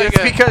looks Well, like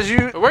it's because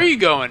you. Where are you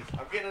going?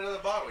 I'm getting another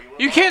bottle.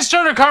 You can't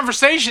start a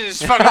conversation and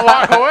just fucking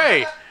walk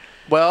away.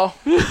 Well,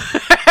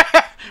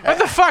 What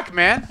the fuck,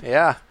 man?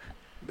 yeah.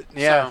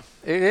 Yeah. So,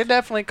 It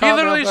definitely he caught me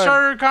literally off guard.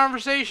 started a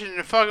conversation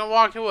and fucking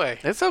walked away.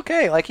 It's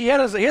okay. Like he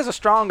has a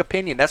strong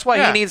opinion. That's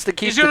why he needs to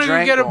keep He's the gonna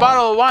drink go get a going.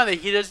 bottle of wine that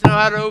he doesn't know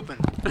how to open.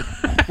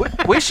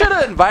 We should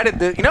have invited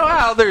the. You know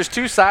how there's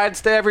two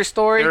sides to every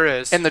story. There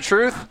is. And the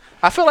truth.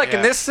 I feel like in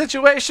Yeah. this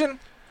situation,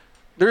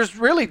 there's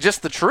really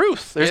just the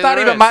truth. There's Yeah, not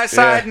there even is. my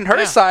side Yeah. and her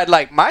Yeah. side.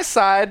 Like my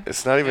side.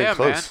 It's not even Yeah,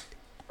 close.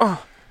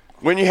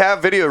 When you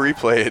have video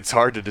replay, it's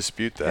hard to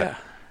dispute that. Yeah.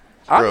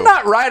 I'm Bro.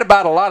 not right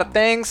about a lot of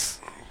things.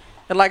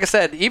 And like I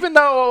said, even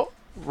though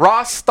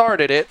Ross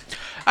started it,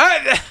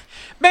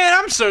 Man,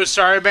 I'm so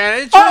sorry, man.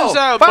 It turns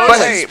out but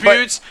most hey,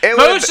 disputes, but it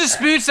most would-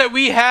 disputes that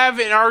we have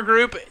in our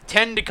group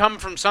tend to come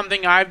from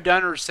something I've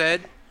done or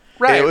said.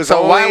 right? It was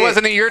So why only-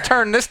 wasn't it your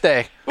turn this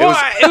day? Well,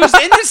 it was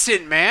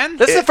innocent, man.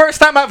 This is the first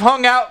time I've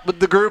hung out with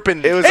the group,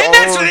 and It was And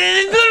that's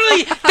only-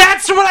 literally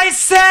that's what I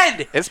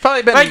said. it's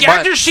probably been Like months.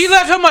 after she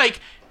left, I'm like,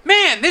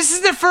 man, this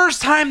is the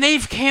first time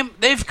they've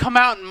come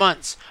out in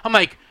months. I'm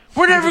like,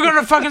 we're never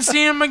gonna fucking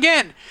see him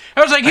again.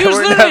 I was like, he was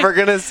We're literally never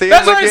gonna see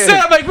That's him what again. I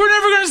said. I'm like, we're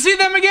never gonna see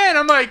them again.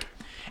 I'm like,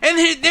 and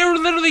they were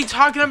literally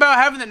talking about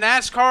having the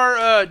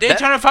NASCAR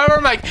Daytona 500.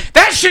 I'm like,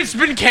 that shit's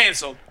been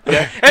canceled. And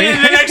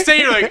then the next day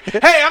you're like,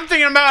 hey, I'm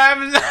thinking about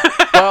having.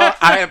 Well,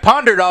 I had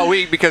pondered all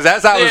week because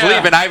as I was Yeah.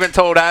 leaving, I even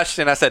told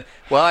Ashton, I said,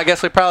 well, I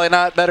guess we probably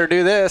not better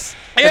do this.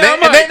 Yeah, and then,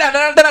 I'm and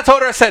like- then I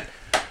told her, I said,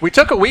 we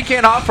took a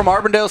weekend off from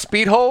Arbondale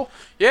Speed Hole.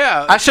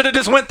 Yeah. I should have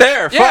just went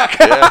there. Yeah,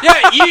 Fuck.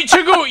 yeah. You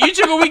took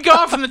a week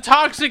off from the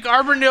toxic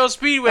Arbondale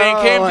Speedway and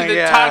Oh came my to the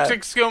God.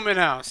 toxic Skillman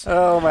house.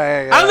 Oh,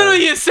 my God. I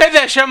literally just said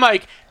that shit. I'm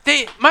like,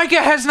 Micah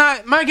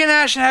and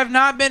Ashton have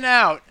not been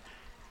out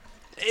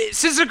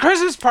since the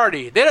Christmas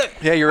party. They don't,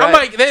 Yeah, you're I'm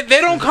right. like,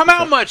 they don't come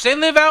out much. They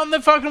live out in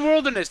the fucking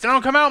wilderness. They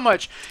don't come out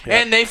much,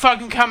 and they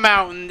fucking come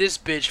out, and this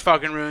bitch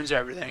fucking ruins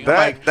everything. I'm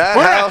like, that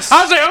we're house-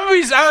 I was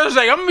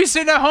like, I'm gonna be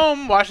sitting at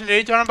home watching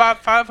Daytona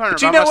about 500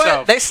 But you by know myself.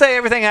 what? They say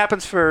everything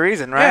happens for a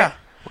reason, right? Yeah.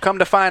 Well, come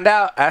to find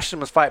out, Ashton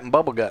was fighting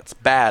bubble guts.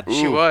 Bad.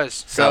 She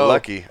was. Got So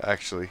lucky,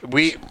 actually.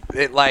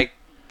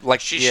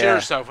 She yeah. shit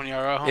herself when you were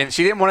at home. And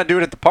she didn't want to do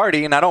it at the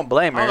party, and I don't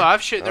blame her. Oh,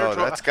 I've shit their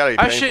that's gotta be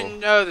I've painful. shit in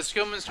the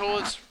Skillman's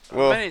toilets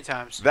Well, many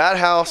times. That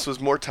house was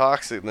more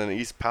toxic than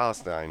East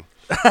Palestine.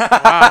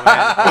 Wow,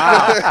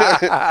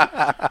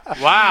 man.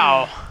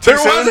 Wow. There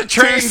Too was soon? a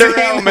train Too soon?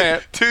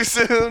 derailment. Too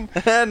soon?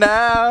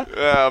 No.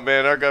 Oh,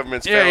 man, our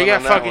government's Yeah, you failing got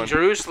on that fucking one.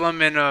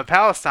 Jerusalem and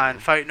Palestine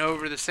fighting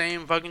over the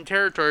same fucking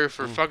territory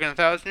for fucking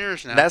 1,000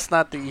 years now. That's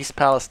not the East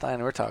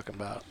Palestine we're talking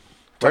about.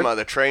 Talking about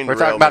the train We're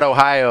talking about derailment.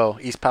 Ohio,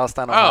 East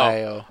Palestine,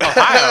 Ohio.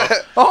 Ohio.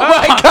 Oh,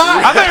 my I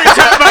God. thought you were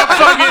talking about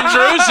fucking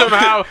Jerusalem.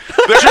 How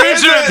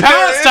Jerusalem and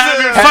Palestine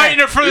have been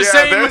fighting for the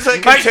there's a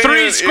same, like 3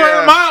 continuous- square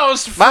yeah.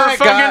 miles for My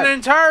fucking God.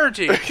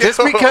 entirety. Just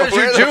because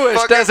Where you're the Jewish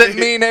fuck doesn't is he?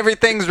 mean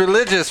everything's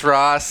religious,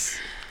 Ross.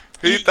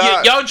 He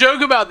thought Y'all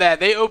joke about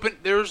that. They opened.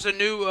 There was a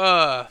new.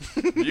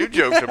 you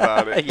joked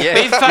about it. Yeah,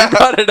 They you thought-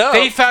 brought it up.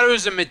 They thought it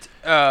was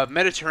a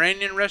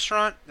Mediterranean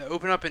restaurant that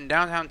opened up in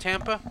downtown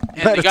Tampa. And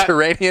they got,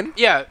 Mediterranean?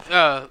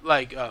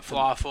 like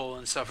falafel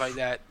and stuff like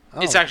that.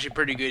 It's Oh. actually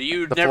pretty good.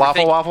 You would The never falafel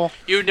think waffle?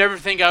 you would never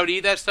think I would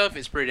eat that stuff.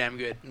 It's pretty damn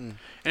good. And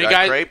the Got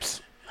guy,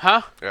 crepes?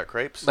 huh? Got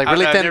crepes? Like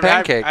really I've thin never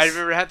had- pancakes. I've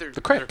never had their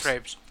crepes.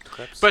 crepes.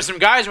 Crepes. But some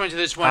guys went to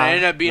this one. and It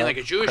ended up being love like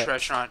a Jewish crepes.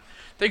 restaurant.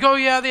 They go,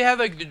 yeah, they have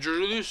like the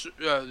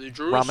Jerusalem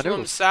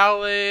noodles.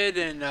 salad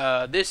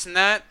and this and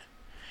that.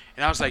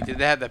 And I was like, did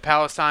they have the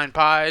Palestine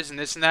pies and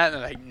this and that?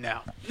 And they're like, no.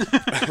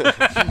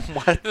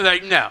 What? They're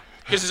like, no.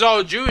 Because it's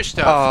all Jewish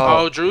stuff, Oh.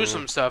 all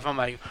Jerusalem stuff. I'm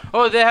like,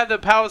 oh, they have the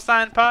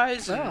Palestine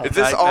pies? Oh. And Is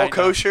this I- all I know.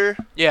 kosher?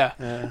 Yeah.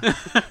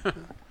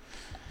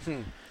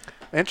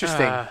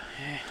 Interesting. Yep.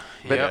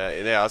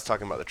 Yeah, I was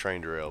talking about the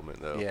train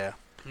derailment, though. Yeah.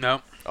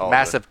 No. All of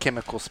Massive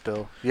chemical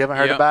spill. You haven't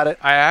heard Yep. about it?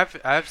 I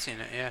have seen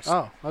it, yes.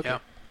 Oh, okay.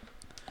 Yep.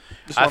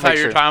 Just I wanna thought make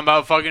you were sure. talking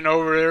about fucking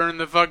over there in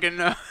the fucking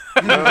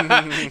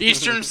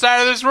eastern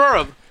side of this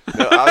world. it.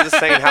 No, I was just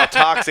saying how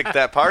toxic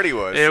that party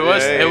was. It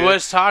was Yeah, yeah.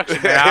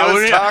 toxic, man. It I was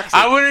wouldn't toxic.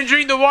 I wouldn't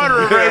drink the water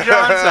over at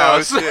John's Oh,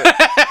 house.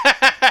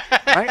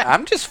 shit.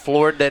 I'm just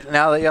floored that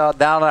now that y'all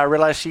down, I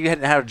realized she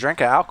hadn't had a drink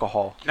of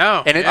alcohol.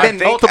 No. And it's yeah. been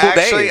multiple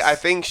actually, days. I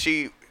think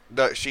she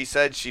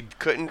said she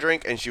couldn't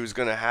drink and she was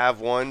going to have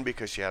one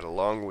because she had a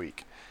long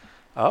week.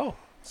 Oh,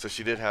 So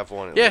she did have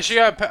one. At Yeah, least. she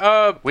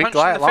got We punched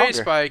got in the face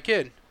longer. by a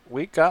kid.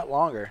 week got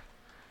longer.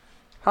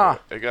 Huh.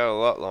 It got a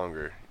lot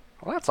longer.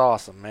 Well, that's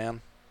awesome,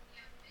 man.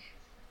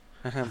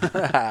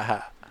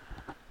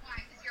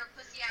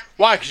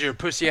 Why? Because you're a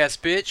pussy ass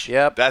bitch.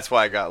 Yep. That's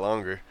why it got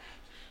longer.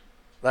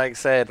 Like I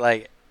said,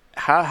 like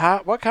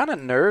what kind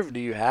of nerve do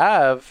you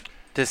have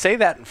to say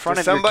that in front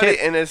of somebody your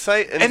kid? in his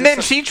sight, And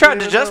then she tried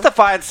to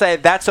justify and say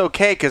that's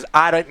okay because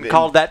I didn't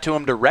call that to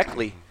him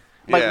directly.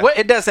 Like what?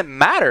 It doesn't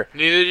matter.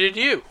 Neither did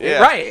you. Yeah.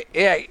 Right?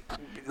 Yeah.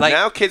 Like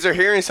now kids are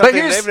hearing something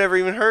they've never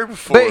even heard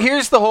before. But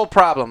here's the whole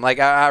problem. Like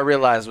I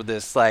realized with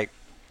this, like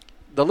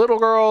the little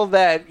girl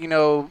that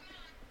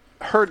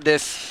heard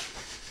this.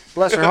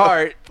 Bless her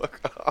heart.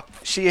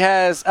 She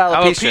has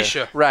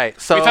alopecia.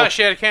 Right. So we thought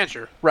she had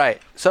cancer.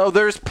 Right. So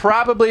there's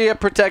probably a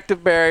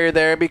protective barrier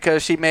there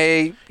because she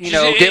may,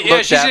 get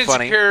looked at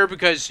funny. She's insecure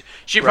because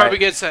she probably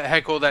gets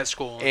heckled at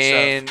school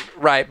and stuff.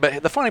 Right.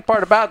 But the funny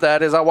part about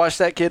that is I watched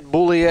that kid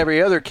bully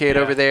every other kid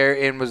over there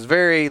and was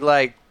very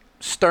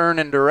stern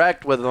and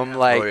direct with them.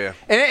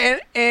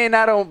 And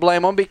I don't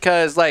blame them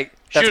because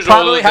that's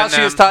probably how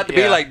she was taught to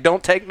be.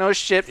 Don't take no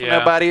shit from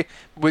nobody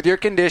with your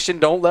condition.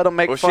 Don't let them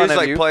make fun of you.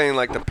 Well, she's playing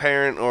the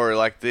parent or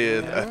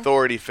the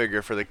authority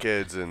figure for the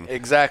kids. And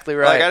exactly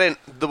right.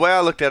 The way I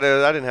looked at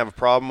it, I didn't have a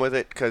problem with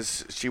it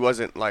because she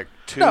wasn't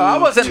too. No, I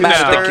wasn't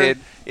mad at the kid.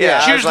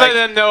 Yeah, she was letting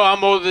them know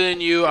I'm older than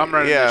you. I'm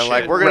running this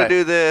shit. We're gonna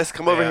do this.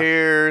 Come over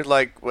here.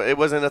 It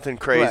wasn't nothing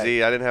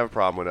crazy. I didn't have a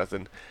problem with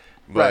nothing.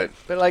 But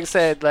like I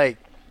said,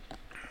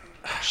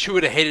 she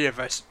would have hated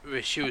it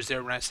if she was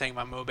there when I sang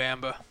my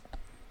Mobamba.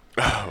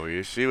 Oh,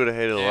 yeah, she would have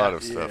hated a lot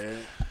of stuff.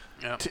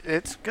 Yeah.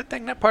 It's a good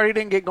thing that party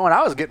didn't get going.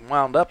 I was getting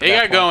wound up. It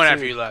got going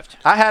after you left.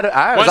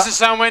 Once the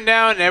sun went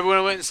down and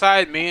everyone went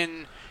inside, me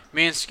and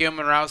Skillman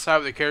were outside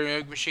with the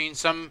karaoke machine.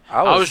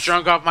 I was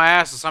drunk off my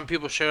ass, and some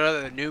people showed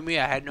up that knew me.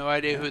 I had no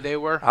idea who they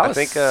were. I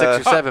think 6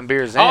 or 7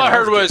 beers in. All I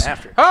heard was, "Oh,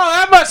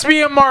 that must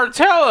be a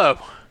Martello."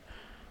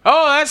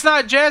 Oh, that's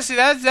not Jesse.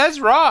 That's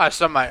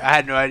Ross. I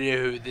had no idea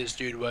who this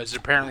dude was.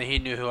 Apparently, he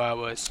knew who I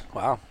was.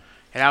 Wow.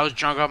 And I was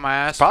drunk off my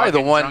ass. Probably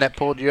the one that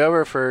pulled you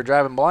over for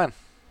driving blind.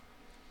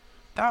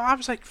 I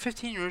was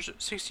 16 years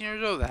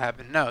old. That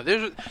happened. No,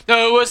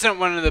 it wasn't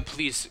one of the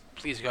police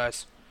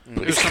guys.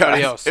 It was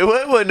somebody else. It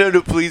wasn't one of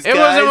the police guys. It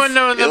wasn't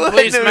one of the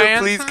police man.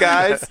 Police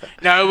guys.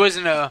 No, it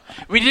wasn't.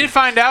 We did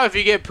find out if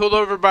you get pulled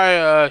over by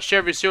a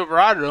Chevy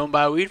Silverado, don't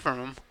buy weed from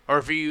him, or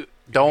if you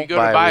don't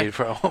buy weed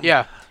from him.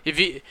 Yeah. If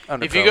you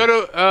go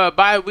to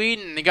buy weed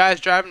and the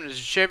guy's driving a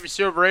Chevy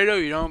Silverado,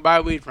 you don't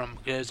buy weed from him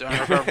because it's an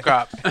undercover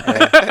cop.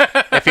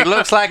 If he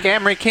looks like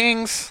Amory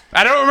King's.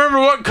 I don't remember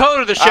what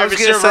color the Chevy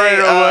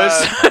Silverado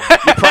was.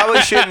 You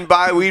probably shouldn't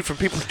buy weed from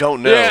people who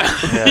don't know.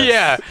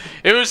 Yeah.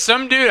 It was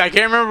some dude. I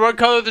can't remember what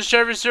color the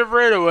Chevy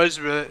Silverado was,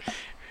 but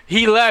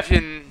he left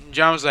and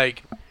John was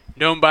like,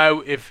 don't buy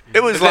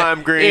it was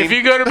lime green. If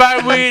you go to buy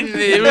weed,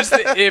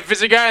 if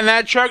it's a guy in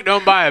that truck,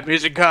 don't buy him.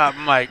 He's a cop.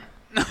 I'm like,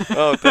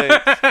 oh,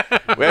 thanks.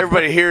 Well,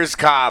 everybody here's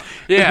cop.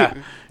 Yeah.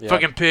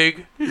 Fucking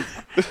pig.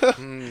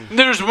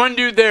 There's one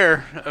dude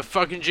there, a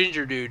fucking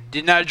ginger dude,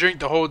 did not drink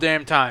the whole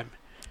damn time.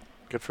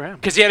 Good for him.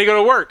 Because he had to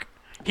go to work.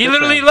 He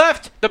literally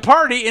left the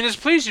party in his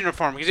police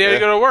uniform because he had to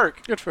go to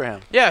work. Good for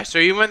him. Yeah,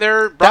 so he went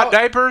there, brought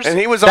diapers. And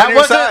he was on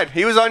your side.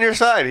 He was on your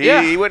side.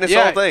 He witnessed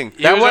the whole thing.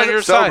 He was on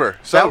your side.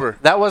 Sober.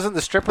 That wasn't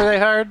the stripper they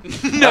hired?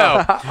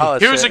 No.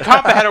 He was a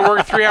cop that had to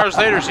work 3 hours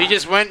later, so he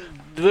just went,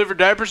 delivered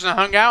diapers, and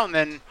hung out, and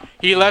then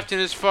he left in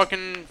his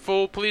fucking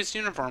full police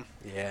uniform.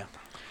 Yeah.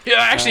 Yeah,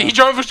 actually, he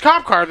drove his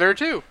cop car there,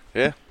 too.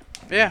 Yeah.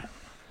 Yeah.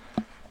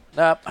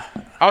 Nope.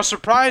 I was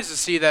surprised to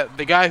see that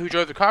the guy who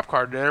drove the cop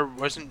car there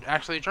wasn't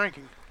actually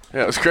drinking.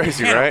 Yeah, it was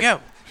crazy, right? Yeah.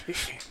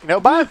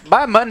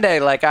 By Monday,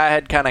 I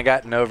had kind of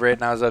gotten over it,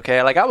 and I was okay.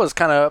 I was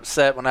kind of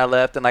upset when I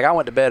left, and, I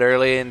went to bed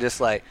early and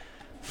just,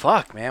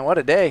 fuck, man, what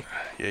a day.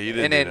 Yeah, you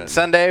didn't. And then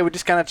Sunday, we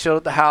just kind of chilled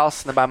at the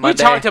house, and then by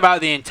Monday. We talked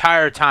about the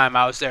entire time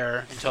I was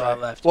there until I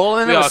left. Well,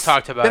 then we all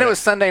talked about it. Then it was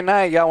Sunday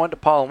night. Y'all went to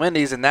Paul and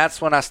Wendy's, and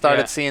that's when I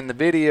started seeing the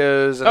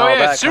videos and all that. Oh,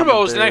 yeah, Super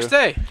Bowl was the next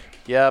day.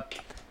 Yep.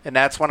 And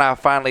that's when I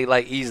finally,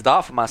 eased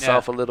off of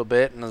myself a little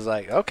bit, and was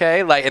like,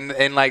 okay. And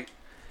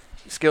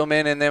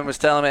Skillman and then was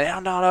telling me, oh,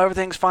 no,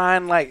 everything's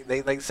fine.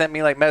 They sent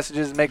me,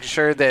 messages making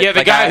sure that,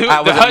 the guy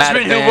the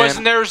husband who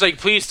wasn't there was like,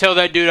 please tell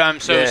that dude I'm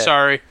so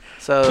sorry.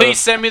 So please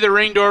send me the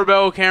Ring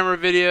doorbell camera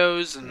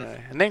videos.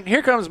 And then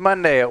here comes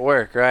Monday at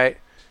work, right?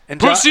 And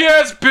pussy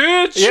ass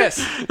bitch. Yes.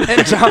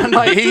 And John,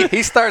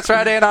 he starts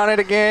right in on it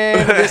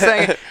again. This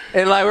thing,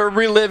 and we're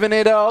reliving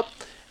it up.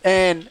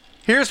 And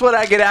here's what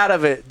I get out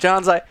of it.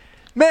 John's like,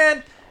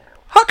 man,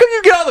 how come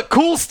you get all the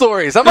cool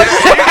stories? I'm like,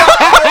 you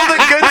got all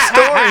the good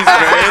stories,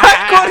 man.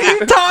 What are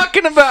you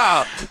talking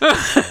about?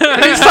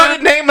 And he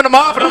started naming them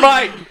off, and I'm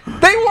like,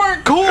 they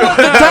weren't cool at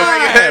the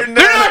time.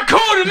 They're not cool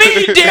to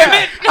me, damn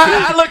it.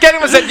 I look at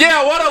him and said,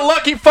 yeah, what a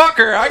lucky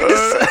fucker. I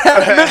just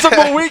had a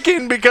miserable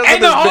weekend because of this bitch.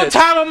 And the whole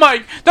time I'm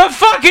like, the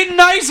fucking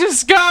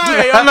nicest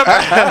guy.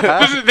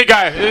 This is the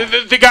guy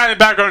in the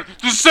background.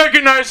 The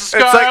second nicest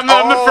guy. I'm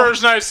the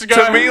first nicest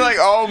guy. To me,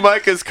 all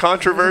Mica's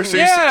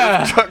controversial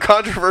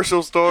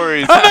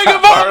stories. I'm like,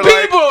 of all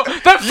people,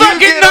 the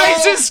fucking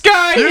nicest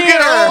guy here. You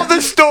get all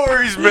the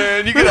stories,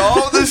 man. You get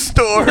all the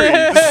stories.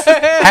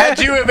 Had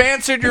you have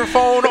answered your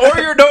phone or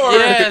your door,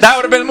 Yes. that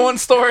would have been one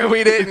story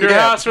we didn't Your get.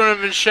 house would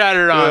have been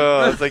shattered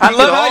on. It's like I you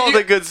love get how all you-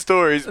 the good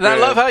stories, And I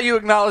man. love how you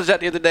acknowledged that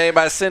the other day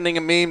by sending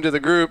a meme to the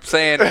group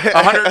saying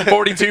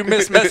 142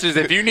 missed messages.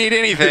 If you need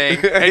anything,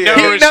 And no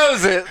he res-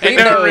 knows it. He and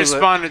never knows it.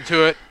 responded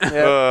to it.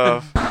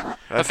 Yeah.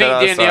 I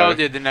think Danielle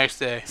did the next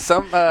day.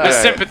 Some, The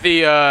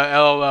sympathy,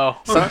 LOL.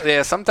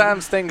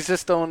 sometimes things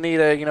just don't need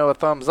a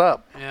thumbs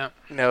up. Yeah.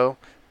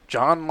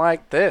 John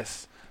liked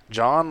this.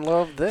 John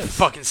loved this.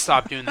 Fucking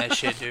stop doing that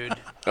shit, dude.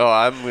 Oh,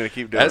 I'm gonna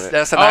keep doing it.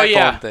 That's an Oh, iPhone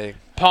yeah. thing.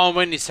 Paul and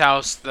Wendy's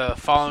house the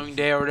following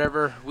day or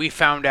whatever, we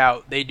found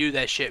out they do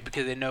that shit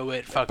because they know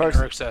it fucking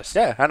irks us.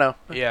 Yeah, I know.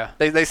 Yeah.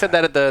 They said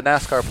that at the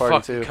NASCAR party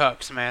Fucking too.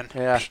 cucks, man.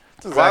 Yeah.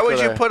 Why would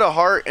you put a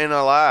heart and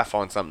a laugh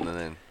on something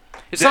then?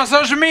 It's on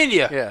social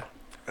media. Yeah.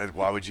 And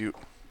why would you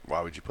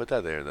put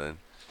that there then?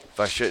 If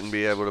I shouldn't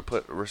be able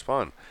to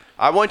respond.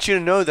 I want you to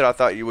know that I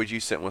thought what you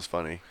sent was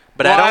funny.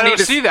 But Well, I need don't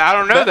to see that. I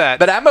don't know that.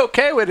 But I'm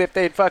okay with if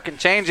they'd fucking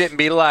change it and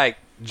be like,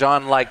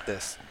 John liked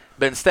this.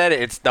 But instead,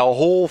 it's the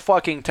whole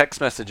fucking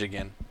text message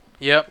again.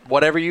 Yep.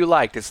 Whatever you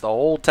liked, it's the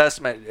whole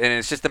testament, and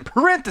it's just in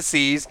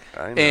parentheses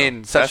I know.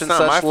 in such That's and not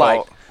such my like.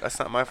 fault. That's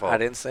not my fault. I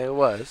didn't say it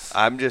was.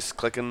 I'm just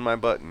clicking my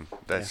button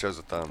that shows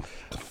a thumb.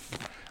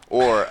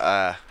 Or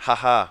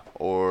haha.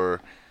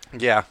 Or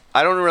Yeah.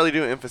 I don't really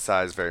do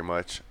emphasize very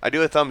much. I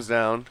do a thumbs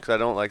down because I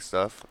don't like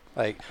stuff.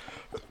 Like,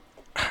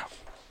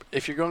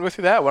 if you're going to go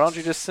through that, why don't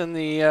you just send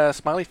the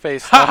smiley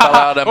face laugh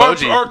out loud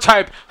emoji? Or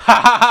type ha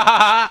ha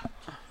ha ha.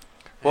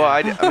 Well,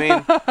 I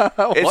mean,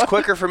 it's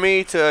quicker for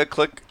me to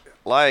click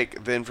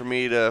like than for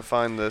me to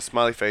find the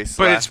smiley face.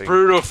 But it's laughing.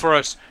 brutal for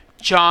us.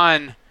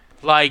 John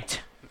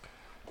liked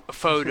a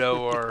photo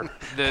or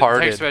the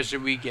Hearted. text message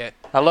we get.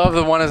 I love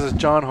the one that says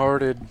John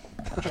Hearted.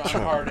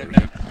 John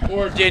Hearted.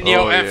 Or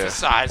Danielle Oh, yeah.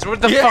 emphasized.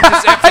 What the fuck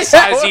does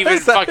emphasize What even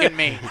is that? fucking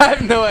mean? I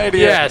have no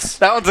idea. Yes.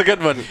 That one's a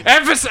good one.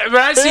 Emphasize.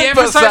 When I see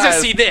emphasize, I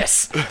see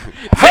this.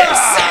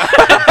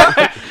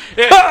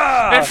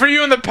 Yeah. And for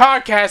you on the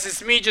podcast,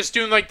 it's me just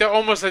doing like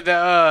almost like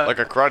the like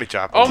a karate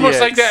chop. almost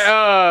Yes. like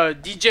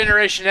that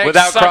Degeneration X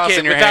Without suck crossing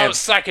it, your without hands.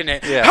 sucking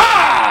it. Yeah.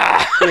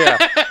 Ha!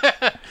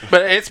 Yeah.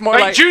 But it's more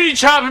Like like. Judy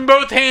chopping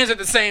both hands at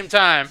the same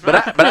time.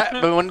 But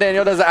when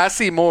Danielle does it, I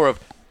see more of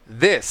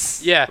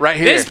this. Yeah, Right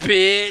here. This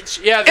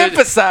bitch. Yeah,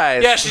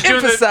 Emphasize. Yeah, she's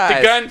doing the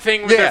Emphasize. gun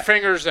thing with Yeah. her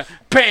fingers,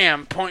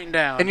 bam, pointing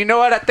down. And you know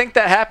what? I think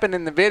that happened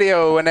in the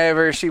video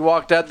whenever she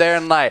walked up there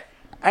and like,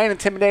 I ain't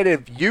intimidated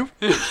of you.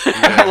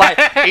 Like,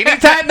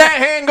 anytime that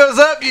hand goes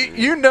up,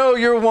 you know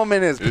your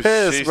woman is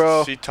pissed,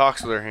 bro. She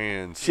talks with her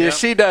hands.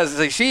 She does.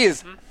 Like, she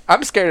is.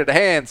 I'm scared of the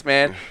hands,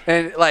 man.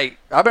 And like,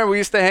 I remember we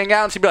used to hang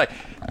out and she'd be like,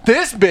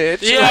 this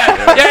bitch.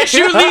 yeah,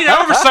 she would lean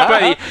over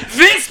somebody.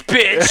 This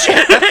bitch.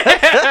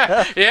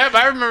 Yep,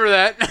 I remember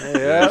that.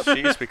 Yeah.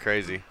 She used to be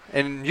crazy.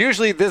 And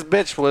usually this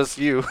bitch was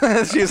you.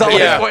 She's always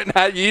Yeah. pointing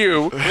at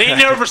you.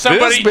 Leaning over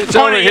somebody, bitch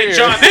pointing over at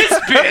John. This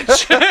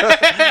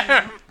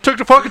bitch. Took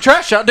the fucking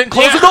trash out, didn't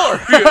close the door.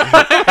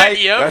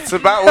 Yep. That's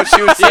about what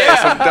she would say. Yeah.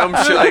 Some dumb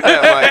shit like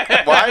that. I'm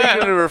like, why are you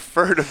going to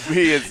refer to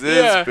me as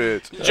this Yeah.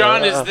 bitch?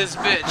 John is this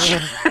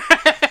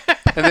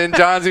bitch. And then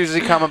John's usually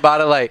come about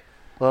it like,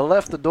 well, I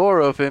left the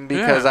door open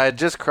because Yeah. I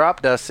just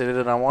crop dusted it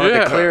and I wanted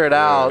Yeah. to clear it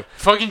out.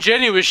 Fucking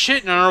Jenny was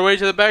shitting on her way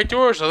to the back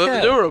door, so I left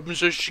Yeah. the door open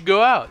so she could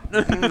go out.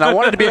 And I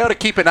wanted to be able to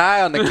keep an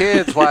eye on the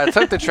kids while I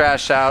took the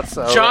trash out.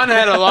 So John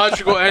had a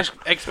logical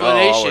explanation,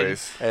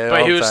 Always. Yeah, but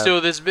all he the was time. still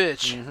this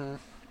bitch.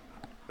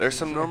 There's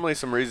normally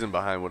some reason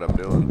behind what I'm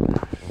doing.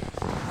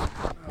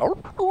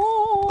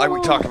 Like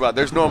we talked about,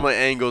 there's normally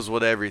angles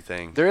with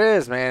everything. There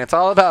is, man. It's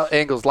all about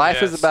angles.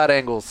 Life is Yes. about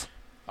angles.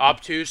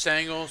 Obtuse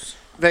angles.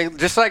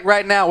 Just like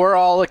right now, we're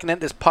all looking at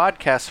this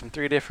podcast from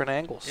 3 different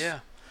angles. Yeah.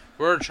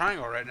 We're a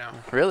triangle right now.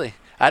 Really?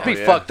 I'd be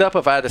yeah. fucked up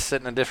if I had to sit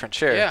in a different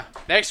chair. Yeah.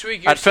 Next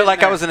week you're I'd feel sitting like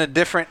I there. was in a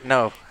different.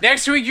 No.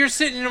 Next week you're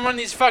sitting in one of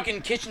these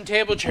fucking kitchen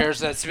table chairs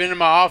that's been in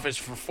my office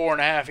for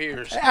 4.5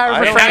 years. I I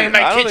refrain.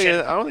 don't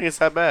think it's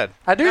that bad.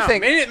 I do No,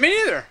 think. me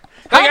neither.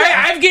 Like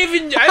I've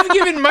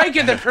given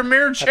Micah the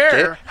premier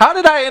chair How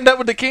did I end up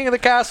with the King of the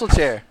Castle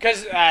chair?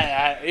 because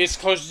it's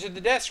closer to the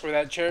desk where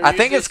that chair. I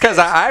think it's because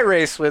I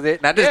race with it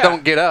and I just Yeah.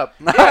 don't get up.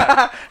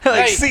 Yeah.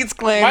 Like Hey, seats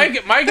claim.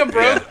 Micah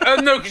broke.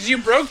 No, because you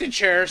broke the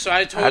chair, so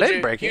I told you. I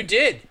didn't break You it.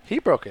 did. He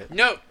broke it.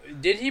 No,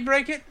 did he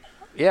break it?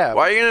 Yeah.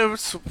 Why are you going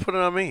to put it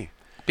on me?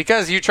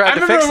 Because you tried I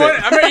to remember fix when,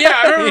 it. I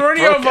remember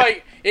He one of broke y'all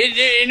like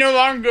it no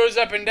longer goes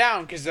up and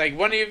down because like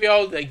one of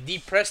y'all like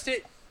depressed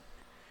it,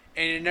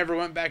 and it never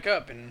went back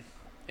up, and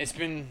it's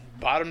been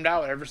bottomed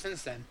out ever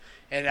since then.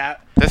 And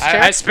This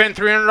chair? I spent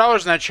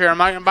 $300 in that chair. I'm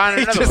not buying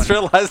He another just one.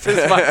 realized his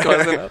mic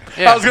wasn't up.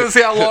 Yeah. I was going to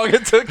see how long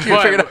it took you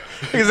What? figured out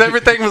because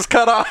everything was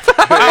cut off. Oh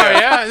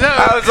yeah, no.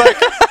 I was like,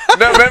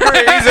 no, remember,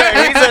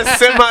 he's a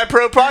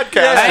semi-pro podcaster.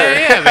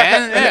 yeah,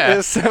 man.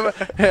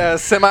 Yeah.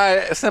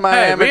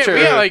 Semi-amateur.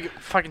 We got like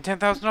fucking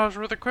 $10,000 worth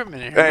of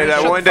equipment in here. Hey, man.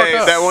 Shut that one the fuck day,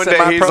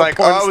 up. he's Semi-pro like,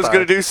 "Oh, porn I was star.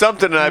 gonna do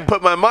something, and I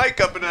put my mic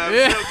up, and I was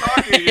Yeah. still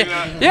talking." You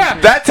know? Yeah.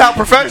 That's how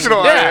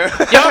professional I Yeah.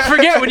 am. Y'all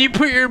forget when you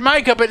put your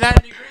mic up at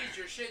 90 degrees,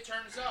 your shit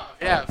turns off.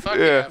 Yeah, fuck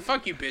Yeah. yeah.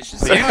 Fuck you, bitches.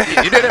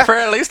 Fuck You did it for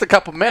at least a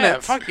couple yeah,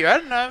 minutes. fuck you. I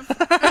don't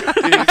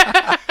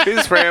know.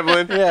 He's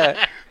rambling.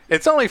 Yeah.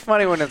 It's only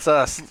funny when it's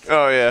us.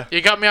 Oh yeah.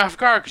 You got me off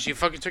guard because you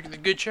fucking took the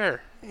good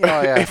chair. Oh,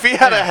 yeah. If he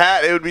had a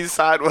hat, it would be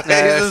sideways Yeah,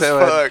 as it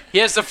would. fuck. He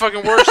has the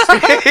fucking worst.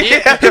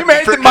 You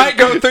made the mic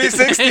go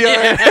 360 on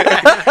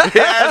it. He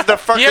has the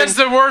fucking. He has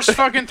the worst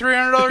fucking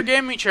 $300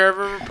 gaming chair I've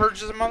ever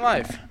purchased in my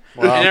life.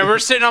 Wow. And then we're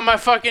sitting on my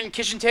fucking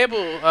kitchen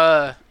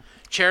table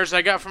chairs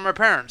I got from my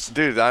parents.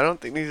 Dude, I don't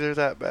think these are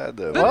that bad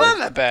though. They're not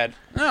that bad.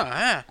 No,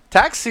 yeah.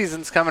 Tax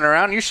season's coming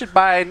around. You should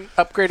buy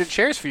upgraded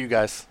chairs for you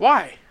guys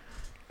Why?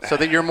 so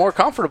that you're more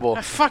comfortable.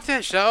 Fuck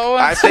that shit.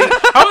 I think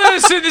I'm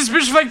gonna sit in this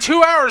bitch for like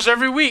 2 hours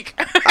every week.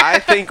 I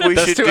think we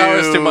That's should 2 do.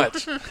 hours too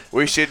much.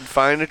 We should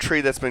find a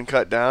tree that's been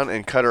cut down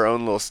and cut our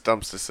own little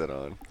stumps to sit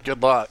on.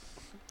 Good luck.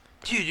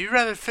 Dude, you'd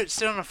rather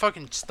sit on a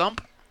fucking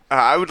stump?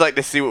 I would like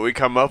to see what we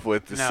come up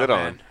with to No, sit man.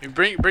 on. You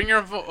bring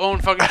your own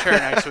fucking chair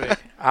next week.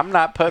 I'm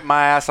not putting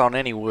my ass on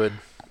any wood.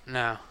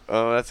 No.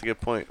 Oh, that's a good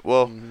point.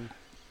 Well,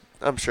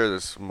 I'm sure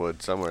there's some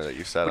wood somewhere that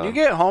you sat When on. you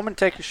get home and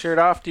take your shirt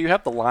off, do you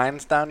have the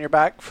lines down your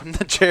back from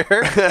the chair?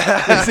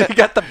 So you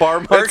got the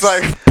bar marks? It's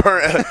like,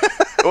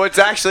 well, it's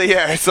actually,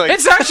 yeah, it's like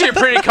It's actually a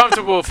pretty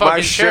comfortable fucking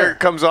my chair. shirt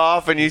comes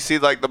off and you see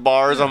like the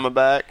bars on my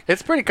back.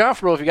 It's pretty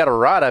comfortable if you got a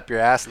rod up your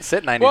ass and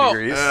sit 90 Well,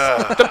 degrees.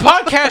 The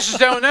podcasters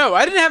don't know.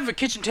 I didn't have a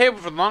kitchen table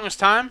for the longest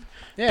time.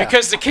 Yeah.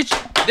 Because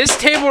this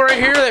table right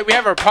here that we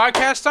have our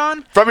podcast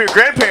on, From your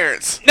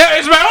grandparents. no,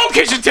 it's my own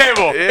kitchen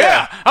table.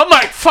 Yeah. I'm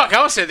like, fuck,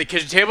 I will say the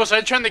kitchen table. So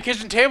I turned the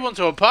kitchen table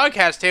into a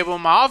podcast table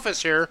in my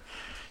office here.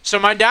 So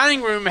my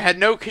dining room had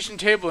no kitchen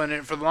table in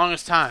it for the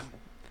longest time.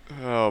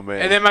 Oh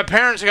man. And then my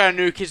parents got a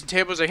new kitchen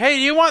table. It's like, hey,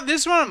 do you want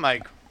this one? I'm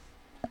like,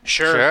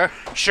 sure.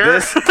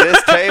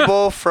 this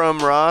table from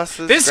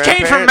Ross's. This came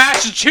from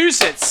grandparents,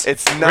 Massachusetts.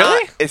 It's not.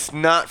 Really? It's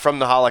not from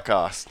the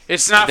Holocaust.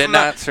 It's not Did from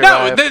not the,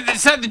 survive. no,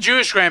 it's not the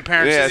Jewish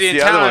grandparents. Yeah, it's it's the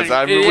the other Italian. ones.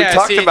 I mean, we yeah,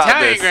 talked it's the about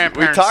Italian this. We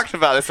grandparents. talked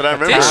about this, and I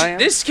remember. Italian?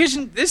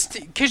 This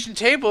kitchen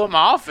table in my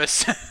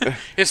office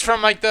is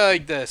from like the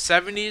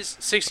 70s,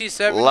 60s,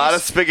 70s. A lot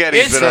of spaghetti.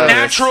 It's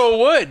natural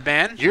wood,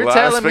 man. You're lot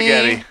of telling me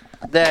spaghetti.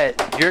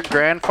 that your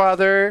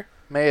grandfather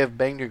may have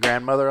banged your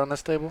grandmother on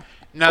this table?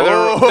 Now,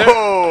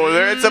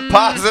 It's a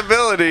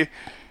possibility.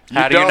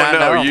 How do you not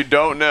know? You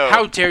don't know.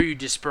 how dare you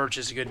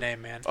dispurchase a good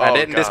name, man? Oh, I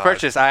didn't God.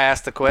 dispurchase. I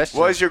asked the question.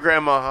 Was your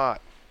grandma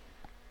hot?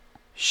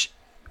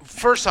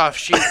 First off,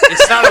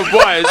 it's not a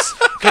was,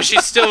 because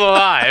she's still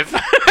alive.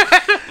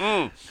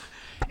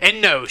 And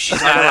no,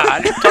 she's not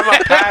hot. Talking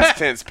about past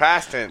tense.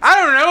 Past tense. I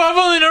don't know. I've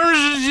only known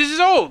her since she's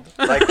old.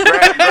 Like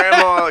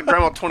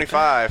grandma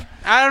 25,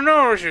 I don't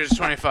know her she was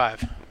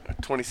 25.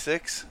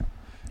 26.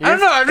 I don't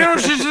know. I've known her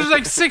since she was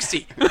like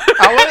 60.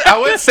 I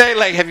would say,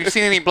 like, have you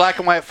seen any black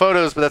and white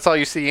photos? But that's all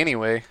you see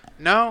anyway.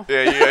 No.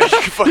 Yeah, you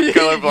fucking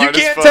colorblind You as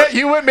can't fuck. tell.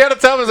 You wouldn't be able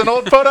to tell if it was an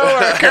old photo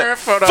or a current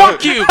photo.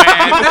 Fuck you,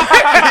 man.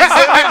 He's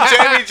looking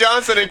Jamie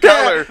Johnson in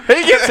color.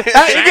 He gets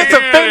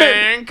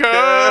offended. In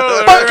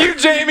color. Fuck you,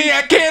 Jamie.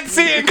 I can't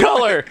see in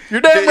color. You're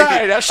damn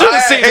right. I should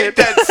have I seen hate it.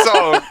 that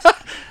song.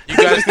 You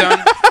guys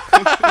done?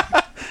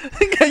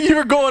 You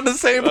were going the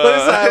same place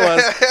I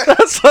was.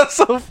 That's what's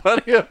so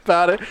funny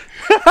about it.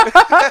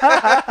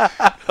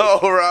 Oh,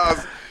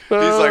 Ross. He's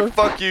like,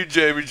 fuck you,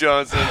 Jamie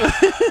Johnson.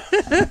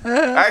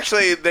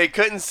 Actually, they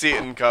couldn't see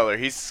it in color.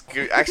 He's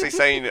actually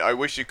saying, I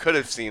wish you could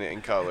have seen it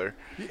in color.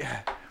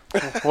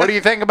 What do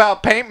you think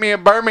about Paint Me a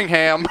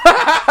Birmingham?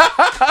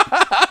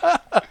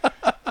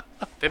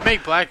 They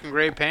make black and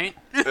gray paint.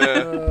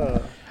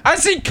 I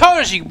see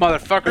colors, you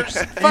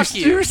motherfuckers. Fuck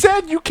you. You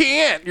said you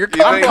can't. You're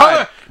think-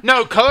 colorblind.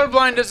 No,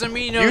 colorblind doesn't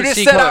mean you don't You just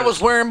see said colors. I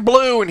was wearing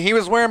blue and he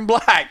was wearing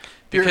black.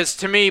 Because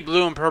to me,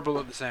 blue and purple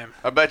look the same.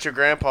 I bet your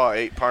grandpa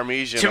ate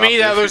Parmesan. To me,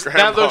 off that his looks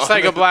grandpa.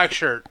 like a black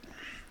shirt.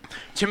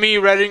 To me,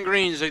 red and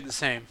greens look the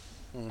same.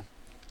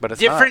 But it's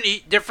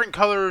Different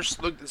colors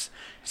look the same.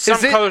 Some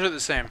Is it- colors are the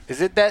same. Is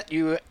it that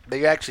you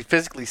actually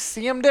physically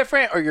see them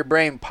different, or your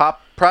brain I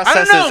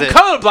processes don't know. I'm it?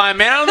 colorblind,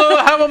 man. I don't know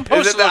how I'm Is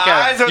supposed it to the look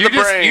at eyes it. or You the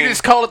just brain? you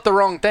just call it the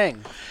wrong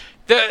thing.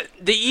 The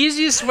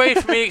easiest way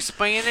for me to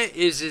explain it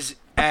is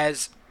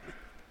as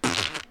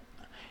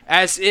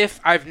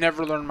if I've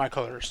never learned my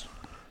colors.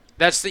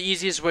 That's the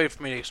easiest way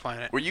for me to explain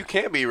it. Well, you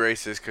can't be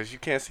racist because you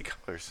can't see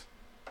colors.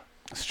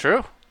 It's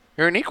true.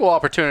 You're an equal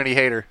opportunity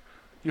hater.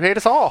 You hate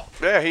us all,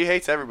 Yeah, he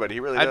hates everybody. He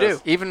really I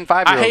does. do. even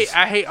 5-year-olds.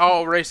 I hate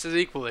all races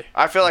equally.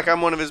 I feel like I'm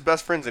one of his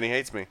best friends and he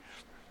hates me.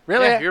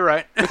 Really? Yeah, you're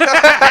right.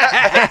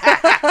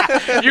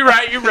 You're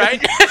right. You're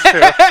right.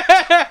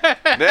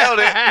 Nailed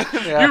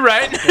it. Yeah. You're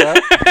right.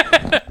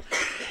 Yeah.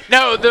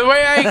 No, the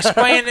way I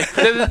explain it,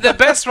 the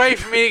best way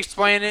for me to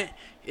explain it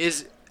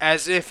is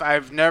as if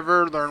I've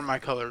never learned my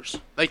colors.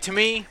 Like, to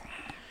me,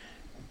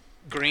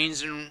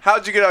 greens and...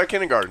 How'd you get out of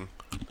kindergarten?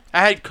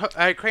 I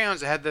had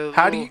crayons that had the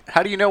How little,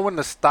 do you know when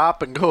to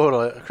stop and go to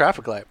a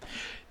traffic light?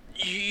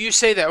 You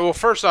say that. Well,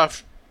 first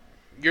off,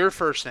 your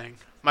first thing.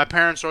 My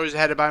parents always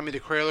had to buy me the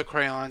Crayola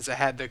crayons that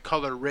had the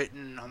color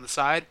written on the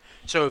side.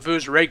 So if it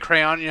was a red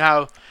crayon, you know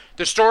how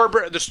the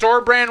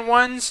store brand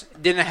ones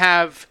didn't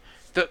have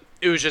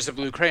it was just a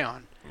blue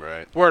crayon.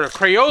 Right. Where the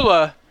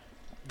Crayola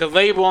the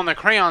label on the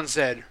crayon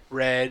said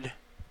red,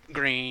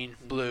 green,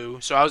 blue.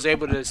 So I was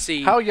able to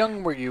see. How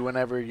young were you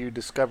whenever you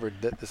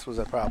discovered that this was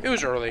a problem? It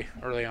was early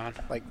on.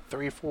 Like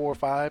 3, 4,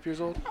 5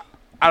 years old?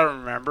 I don't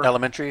remember.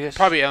 Elementary-ish?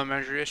 Probably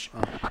elementary-ish.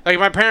 Oh. Like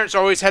my parents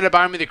always had to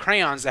buy me the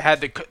crayons that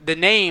had the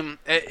name.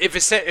 If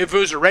it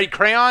was a red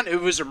crayon, if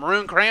it was a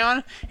maroon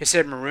crayon, it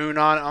said maroon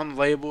on the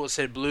label. It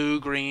said blue,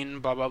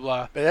 green, blah blah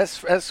blah. But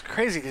that's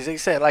crazy because they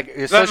said like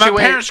My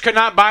parents could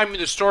not buy me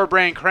the store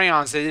brand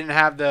crayons. They didn't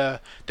have the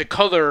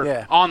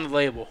color on the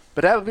label.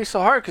 But that would be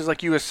so hard because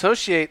like you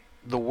associate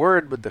the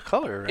word with the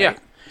color, right? Yeah.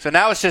 So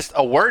now it's just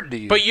a word to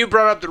you. But you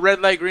brought up the red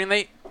light, green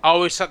light. I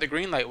always thought the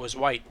green light was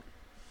white.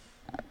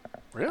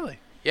 Really?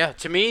 Yeah,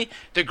 to me,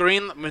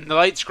 when the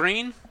light's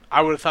green,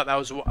 I would have thought that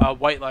was a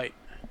white light.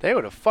 They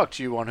would have fucked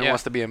you on Who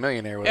Wants to Be a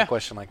Millionaire with a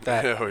question like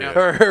that. Hell yeah.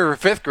 Or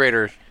 5th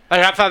grader.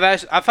 Like I thought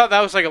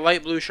that was like a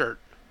light blue shirt.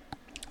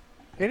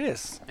 It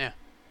is. Yeah.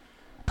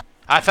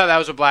 I thought that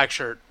was a black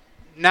shirt.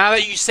 Now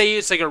that you say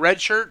it's like a red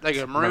shirt, like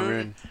a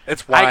maroon.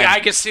 It's wine. I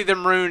can see the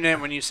maroon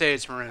in when you say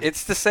it's maroon.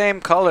 It's the same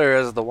color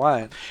as the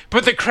wine.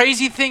 But the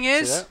crazy thing See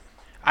is, that?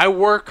 I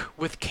work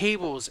with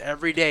cables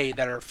every day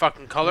that are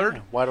fucking colored.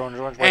 Yeah. White, orange,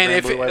 white, And green,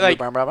 if blue, it- white, like-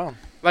 blue, brown, brown.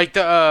 Like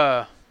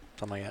the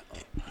Something like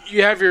that.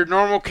 you have your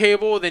normal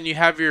cable, then you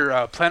have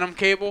your plenum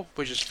cable,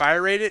 which is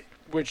fire rated.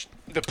 Which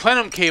the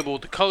plenum cable,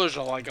 the colors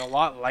are like a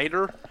lot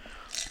lighter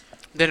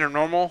than a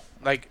normal.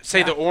 Like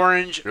say the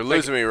orange. You're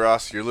losing me,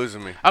 Ross. You're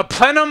losing me. A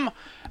plenum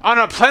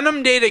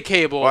data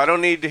cable. Well, I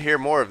don't need to hear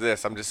more of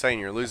this. I'm just saying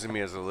you're losing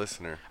me as a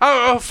listener.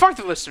 Oh, fuck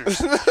the listeners.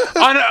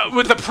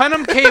 With the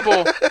plenum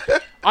cable,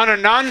 on a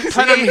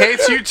non-plenum... He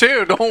hates you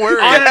too. Don't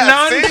worry. On a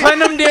Yeah,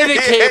 non-plenum data He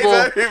hates cable,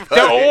 everybody.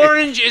 the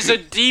orange is a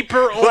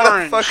deeper What a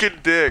orange. fucking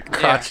dick.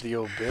 Crotchety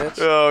old bitch.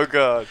 Oh,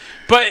 God.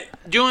 But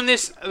doing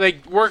this,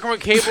 like working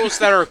with cables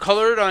that are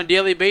colored on a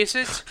daily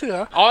basis,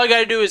 Yeah. all I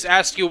gotta do is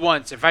ask you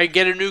once. If I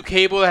get a new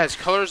cable that has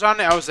colors on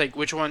it, I was like,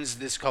 which one's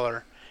this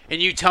color?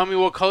 And you tell me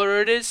what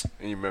color it is,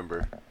 And you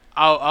remember.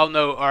 I'll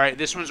know. All right,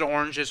 this one's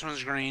orange, this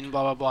one's green,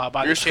 blah blah blah.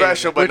 By You're the shade.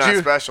 special, but Would not you-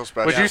 special.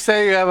 Would you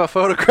say you have a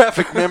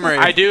photographic memory?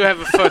 I do have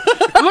a photo.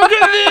 Look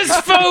at this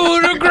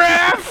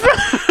photograph.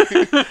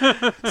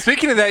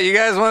 Speaking of that, you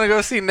guys want to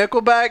go see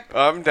Nickelback?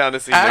 I'm down to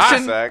see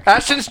Ashton, Nickelback.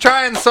 Ashton's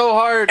trying so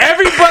hard.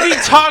 Everybody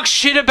talks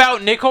shit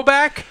about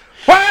Nickelback.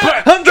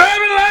 I'm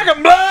driving like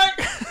I'm black.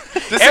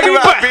 Just think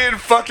about being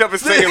fucked up and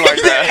singing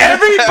like that.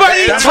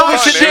 Everybody That's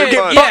talks fun. shit.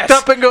 Everybody- Yes. Fucked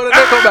up and go to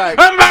Nickelback.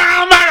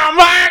 I'm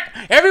black.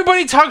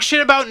 Everybody talks shit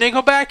about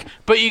Nickelback,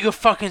 but you can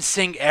fucking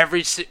sing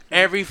every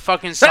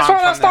fucking song That's when I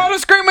from them. started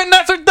screaming,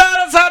 that's her dad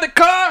outside the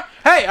car.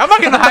 Hey, I'm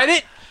not gonna hide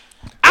it.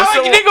 I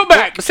like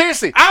Nickelback. But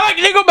seriously, I like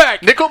Nickelback.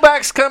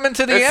 Nickelback's coming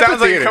to the It sounds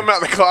like you amphitheater. come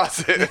out of the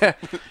closet.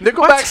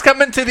 Nickelback's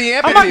coming to the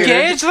I'm amphitheater. not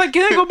gay. I just like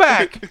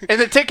Nickelback.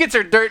 And the tickets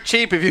are dirt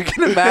cheap, if you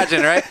can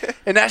imagine, right?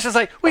 And Ash is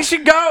like, we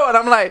should go. And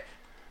I'm like,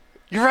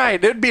 you're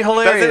right. It would be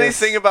hilarious. Doesn't he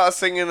sing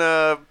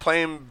about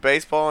playing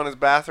baseball in his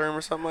bathroom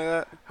or something like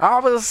that? I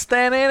was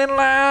standing in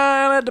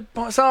line at the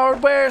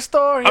hardware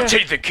store. I'll Yeah.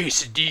 take the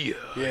quesadilla.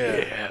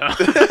 Yeah.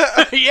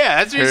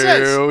 Yeah, that's what he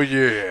says. Hell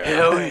yeah.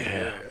 Hell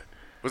yeah.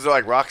 Was it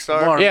like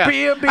Rockstar? Wanna Yeah.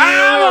 be a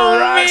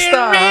rock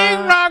star.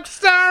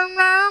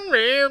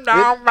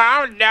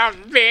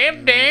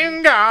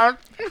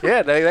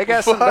 Yeah, they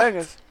got some What?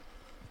 bangers.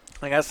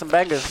 They got some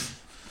bangers.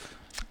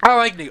 I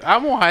like Nickelback. I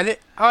won't hide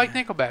it. I like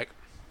Nickelback.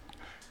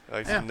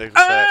 Like some Nickelback.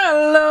 I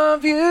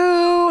love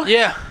you.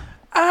 Yeah.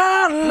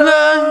 I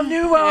love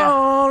you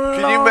all.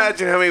 Can you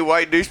imagine how many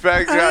white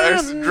douchebags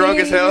got there drunk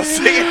as hell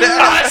singing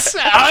that?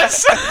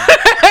 Us.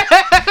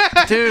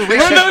 Dude, We're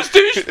those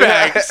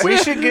douchebags. we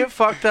should get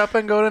fucked up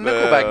and go to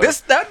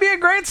Nickelback. That'd be a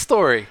great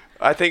story.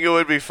 I think it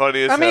would be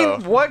funny as I hell.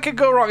 mean, what could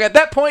go wrong? At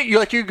that point,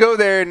 you go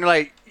there and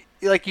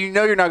you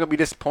know you're not gonna be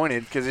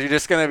disappointed because you're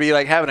just gonna be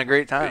like having a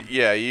great time.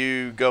 Yeah,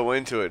 you go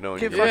into it knowing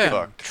Get you're getting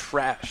fucking fucked.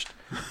 trashed.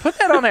 Put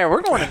that on there.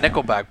 We're going to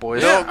Nickelback,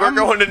 boys. No, we're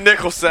going to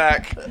Nickel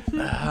Sack.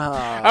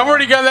 I've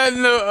already got that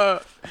in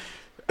the.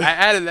 I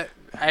added that.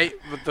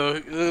 With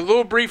the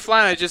little brief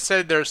line I just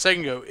said there a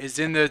second ago is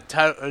in the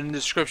title, in the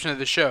description of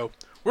the show.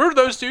 Where are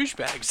those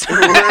douchebags?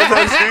 Where are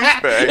those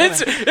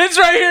douchebags? It's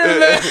right here. In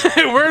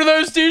the, where are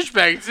those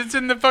douchebags? It's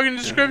in the fucking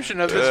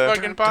description of this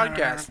fucking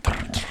podcast.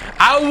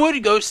 I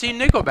would go see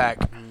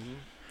Nickelback.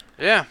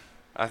 Yeah.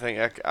 I think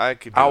I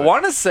could do I it.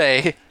 want to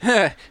say,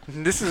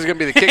 this is going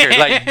to be the kicker.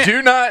 Like,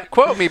 do not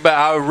quote me, but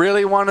I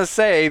really want to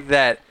say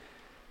that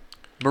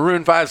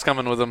Maroon 5's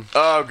coming with them.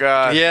 Oh,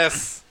 God.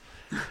 Yes.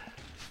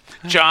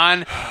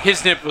 John,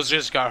 his nipples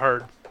just got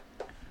hurt.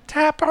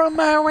 Tap on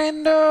my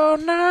window,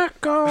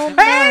 knock on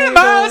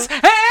Animals,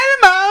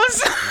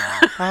 animals.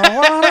 I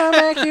want to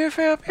make you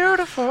feel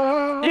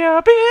beautiful.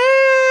 You're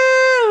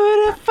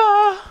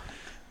beautiful.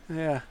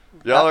 Yeah.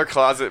 Y'all are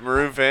closet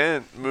Maroon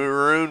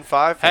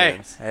 5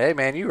 fans. Hey,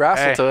 man, you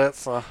wrestle to it.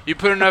 So. You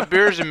put enough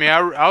beers in me,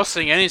 I'll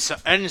sing any song.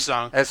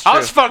 That's I true.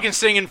 was fucking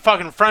singing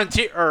fucking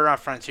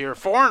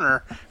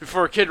Foreigner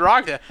before Kid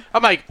Rock.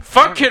 I'm like,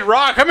 fuck Kid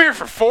Rock. I'm here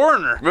for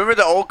Foreigner. Remember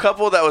the old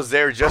couple that was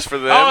there just for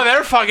them? Oh,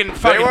 they're fucking.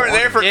 They weren't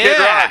there for Kid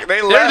Rock.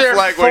 They They're left there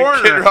like for when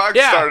Foreigner. Kid Rock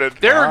started.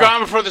 They were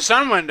gone before the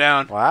sun went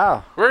down.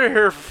 Wow. We're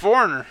here for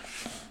Foreigner.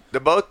 The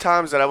both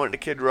times that I went to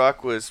Kid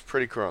Rock was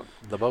pretty crunk.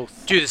 The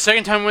both. Dude, the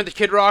second time we went to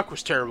Kid Rock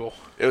was terrible.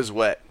 It was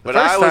wet, but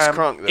first I was time,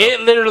 crunk though.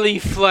 It literally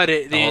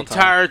flooded the whole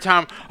entire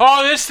time.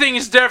 Oh, this thing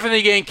is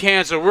definitely getting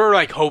canceled. We're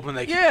like hoping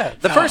they Yeah,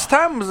 the first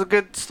time was a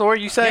good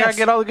story. You say I Yes.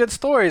 get all the good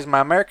stories. My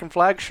American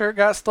flag shirt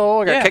got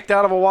stolen. I got Yeah. kicked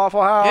out of a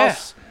Waffle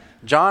House.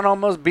 John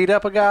almost beat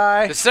up a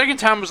guy. The second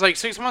time was like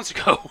 6 months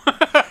ago.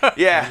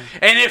 Yeah.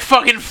 And it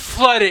fucking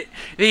flooded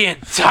the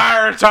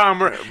entire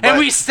time. And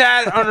we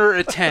sat under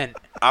a tent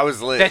I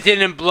was lit. that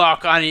didn't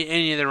block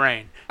any of the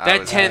rain.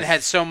 That was tent nice.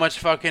 had so much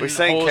fucking We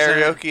sang holes in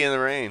it. karaoke in the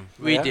rain.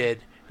 We Yeah.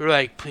 did. We were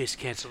like, please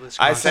cancel this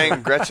I concert.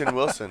 sang Gretchen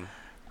Wilson.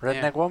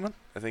 Redneck Yeah. woman.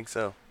 I think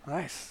so.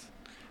 Nice.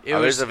 It Oh,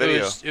 was there's a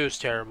video. It was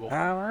terrible.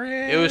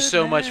 It It was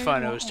so much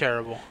fun. It was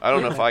terrible. I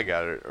don't know if I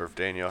got it or if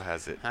Danielle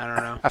has it. I don't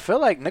know. I feel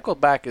like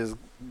Nickelback is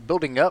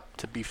building up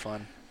to be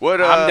fun. What?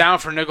 I'm down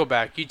for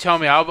Nickelback. You tell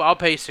me, I'll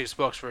pay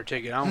 $6 for a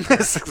ticket. I don't care.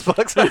 $6.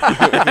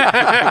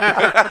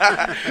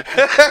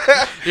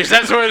 Yes,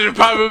 that's what it'd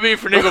probably be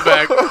for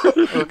Nickelback.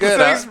 Well, good.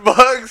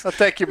 $6. I'll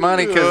take your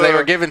money because they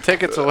were giving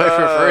tickets away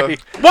for free.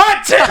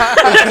 What?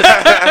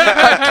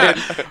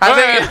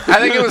 I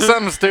think it was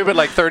something stupid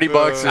like $30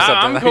 or something.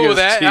 I'm I think cool it with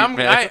was that.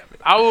 cheap,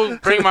 I will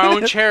bring my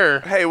own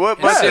chair. Hey, what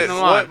Yeah. month? Sit Did, in the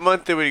line. what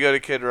month did we go to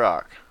Kid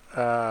Rock?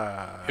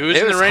 It was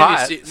in the rainy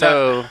hot, season.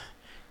 so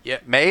Yeah.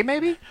 May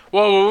maybe.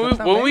 Well,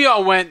 Sometime when May? we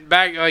all went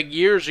back like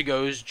years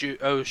ago, it was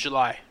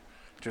July.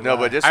 No,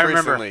 but just I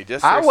remember. recently.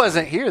 Just I recently.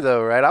 wasn't here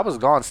though, right? I was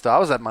gone still. I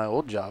was at my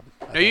old job.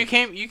 No, you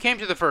came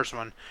to the first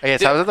one.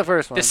 Yes, I was at the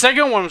first one. The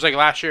second one was like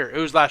last year. It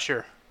was last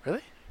year.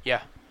 Really?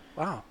 Yeah.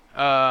 Wow.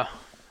 Uh,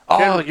 Oh,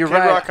 Kid- you're Kid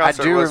right. Rock I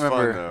concert do was fun,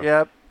 remember. though.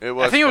 Yep. It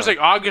was. I think it was fun.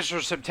 like August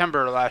or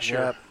September last year.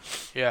 Yep.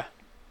 Yeah.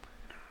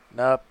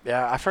 Nope.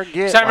 Yeah, I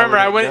forget. So I why remember we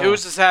I didn't went. go. It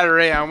was a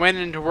Saturday. I went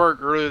into work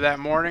early that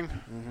morning.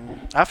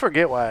 I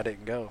forget why I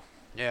didn't go,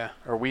 Yeah.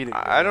 or we didn't.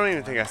 I go. don't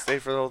even think I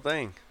stayed for the whole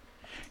thing.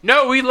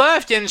 No, we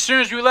left, and as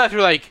soon as we left, we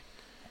were like,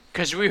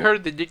 because we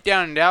heard the Dick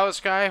Down in Dallas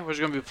guy was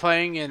going to be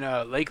playing in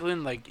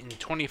Lakeland like in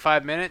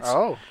 25 minutes.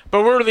 Oh.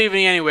 But we're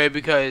leaving anyway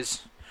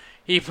because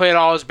he played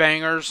all his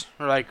bangers.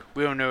 We're like,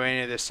 we don't know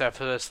any of this stuff,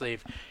 so let's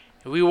leave.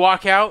 And we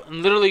walk out,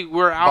 and literally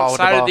we're Ball with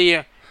the outside ball. of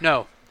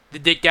the the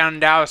Dick Down in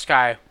Dallas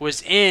guy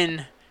was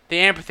in the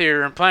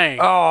amphitheater and playing.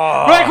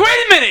 Oh. We're like, wait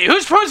a minute,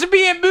 who's supposed to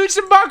be in boots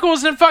and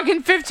buckles in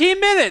fucking 15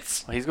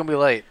 minutes? He's gonna be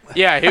late.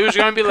 Yeah, he was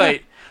going to be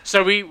late.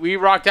 So we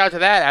rocked out to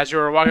that as we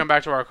were walking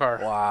back to our car.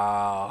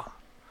 Wow.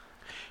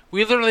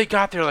 We literally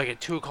got there like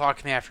at 2 o'clock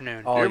in the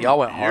afternoon. Oh, y'all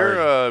went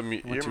hard.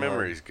 Your too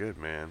memory's good,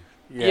 man.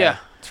 Yeah.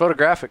 It's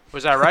photographic.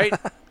 Was that right?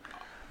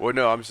 Well,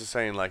 no, I'm just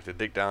saying like the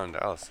Dick Down in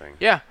Dallas thing.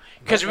 Yeah.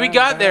 Because we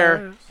got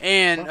there,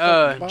 and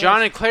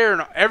John and Claire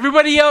and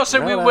everybody else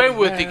that we went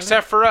with,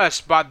 except for us,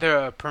 bought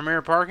the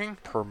premier parking.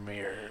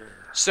 Premiere.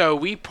 So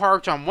we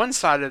parked on one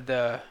side of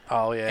the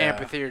Oh yeah.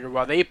 amphitheater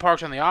while they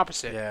parked on the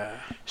opposite. Yeah.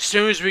 As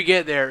soon as we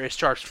get there, it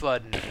starts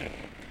flooding.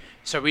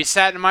 So we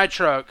sat in my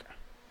truck.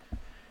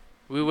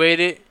 We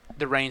waited.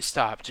 The rain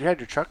stopped. Did you have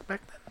your truck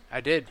back then?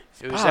 I did.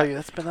 It was Oh,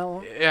 that's been that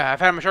long. yeah, I've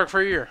had my truck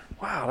for a year.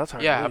 Wow, that's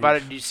hard. Yeah,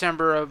 about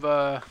December of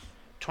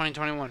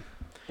 2021.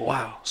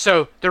 Wow.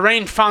 So the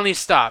rain finally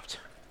stopped.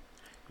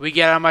 We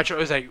get out of my truck.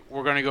 It was like,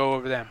 we're going to go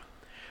over them.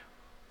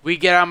 We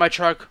get out of my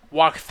truck,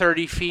 walk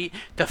 30 feet.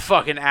 The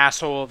fucking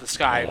asshole of the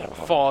sky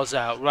falls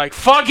out. We're like,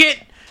 fuck it.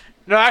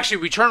 No, actually,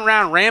 we turned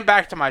around, ran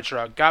back to my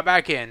truck, got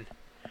back in,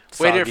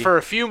 waited Soggy. for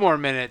a few more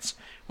minutes.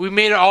 We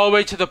made it all the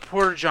way to the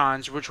Porta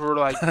Johns, which were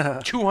like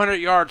 200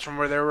 yards from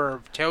where they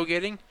were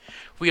tailgating.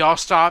 We all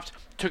stopped,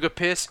 took a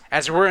piss.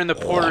 As we're in the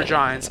Porta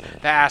Johns,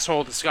 the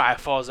asshole of the sky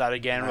falls out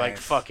again. We're like,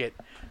 Nice. fuck it.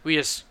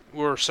 We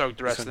were soaked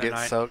the rest Just of the get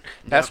night. soaked.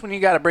 That's when you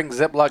got to bring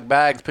Ziploc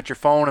bags, put your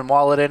phone and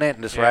wallet in it,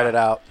 and just write Yeah. it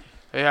out.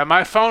 Yeah,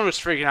 my phone was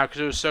freaking out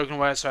because it was soaking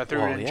wet, so I threw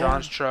Well, it in yeah.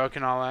 John's truck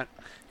and all that.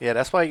 Yeah,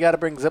 that's why you got to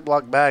bring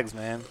Ziploc bags,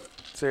 man.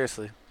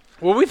 Seriously.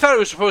 Well, we thought it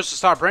was supposed to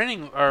stop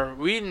raining, or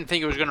we didn't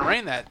think it was going to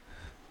rain that.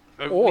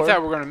 Or- we thought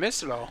we were going to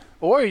miss it all.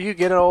 Or you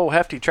get an old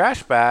hefty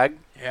trash bag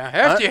Yeah,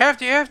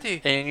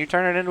 hefty. and you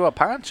turn it into a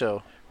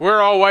poncho.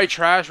 We're all white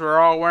trash. We're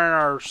all wearing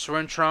our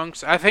swim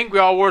trunks. I think we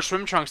all wore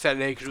swim trunks that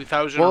day because we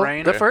thought it was going Well, to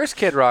rain. the first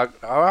Kid Rock,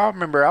 I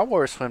remember I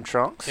wore swim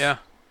trunks. Yeah.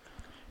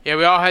 Yeah,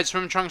 we all had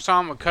swim trunks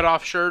on with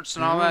cut-off shirts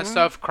and all that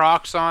stuff.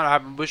 Crocs on. I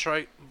have Bush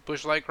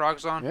Light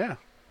Crocs on. Yeah.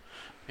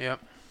 Yep.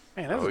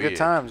 Man, that was Oh, good yeah.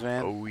 times,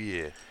 man. Oh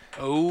yeah.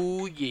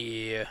 Oh,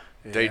 yeah.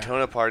 Yeah.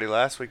 Daytona party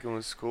last weekend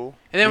was cool.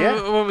 And then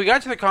Yeah. when we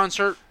got to the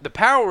concert, the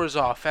power was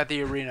off at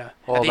the arena.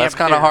 Well, at the that's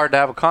kind of amphitheater. hard to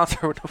have a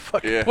concert with no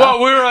fucking. Yeah. Well,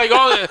 we were like,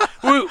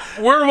 we're It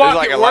walking. was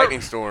like a we're-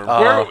 lightning storm.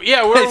 Oh.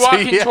 we're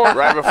walking Yeah. toward.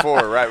 right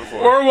before, right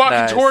before. We're walking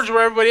Nice. towards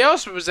where everybody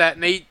else was at,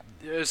 and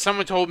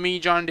someone told me,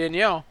 John and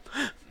Danielle,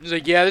 He's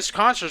like, yeah, this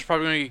concert's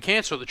probably going to get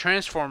canceled. The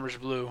Transformers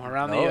blew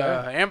around Oh, the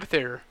yeah.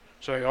 amphitheater.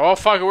 So, like, oh,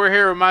 fuck it, we're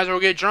here. We might as well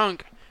get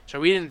drunk. So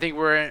we didn't think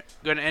we were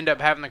going to end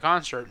up having the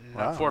concert. And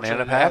Wow,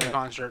 unfortunately, ended we up had the having it.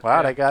 concert. Wow,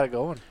 yeah. they got it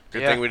going.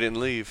 Good Yeah. thing we didn't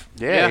leave.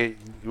 Yeah, Yeah. You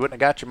wouldn't have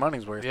got your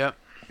money's worth. Yep.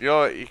 You know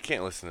what? You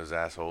can't listen to those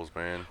assholes,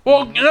 man.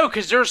 Well, no,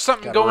 because there was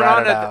something Gotta going rat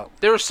on. it out.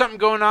 There was something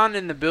going on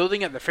in the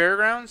building at the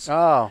fairgrounds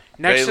Oh,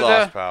 next They to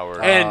lost the. power.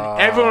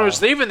 And everyone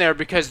was leaving there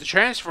because the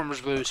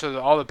Transformers blew, so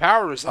all the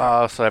power was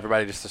there. so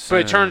everybody just assumed.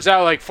 But it turns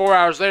out, like 4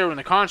 hours later, when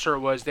the concert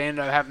was, they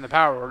ended up having the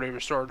power already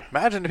restored.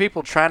 Imagine the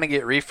people trying to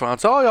get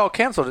refunds. Oh, y'all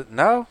canceled it.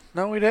 No,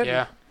 we didn't.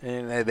 Yeah.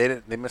 And they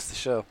didn't. They missed the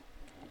show.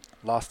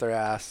 Lost their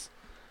ass.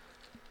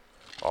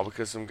 All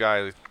because some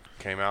guy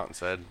came out and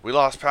said, "We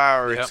lost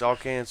power. Yep. It's all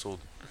canceled."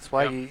 That's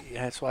why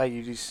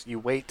Yep. you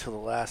wait till the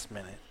last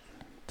minute,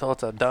 till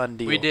it's a done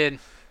deal. We did.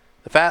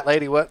 The fat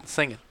lady wasn't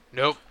singing.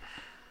 Nope.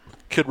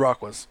 Kid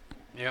Rock was.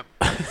 Yep.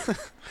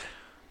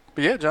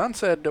 But yeah, John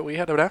said that we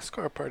had a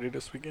NASCAR party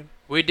this weekend.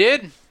 We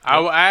did.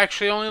 I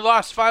actually only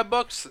lost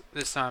 $5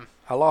 this time.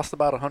 I lost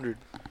about 100.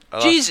 I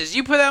lost- Jesus,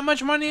 you put that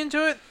much money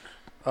into it?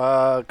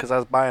 Because I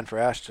was buying for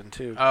Ashton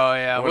too. Oh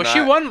yeah. When Well, she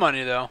I- won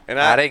money though. And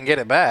I I didn't get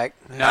it back.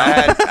 No.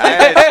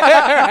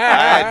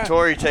 I had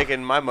Tori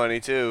taking my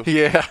money too.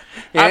 Yeah.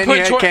 I And put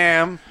you had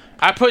Cam.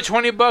 I put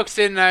 $20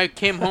 in and I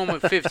came home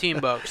with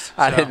 $15.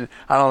 I so. didn't.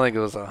 I don't think it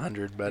was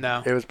 100, but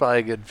No. it was probably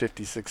a good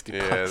 50, 60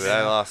 Yeah, bucks.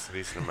 I lost a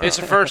decent amount. It's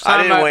the first I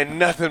time didn't win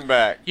nothing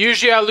back.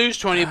 Usually I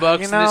lose $20,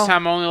 You and know- this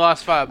time I only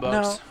lost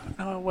 $5.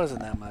 No, it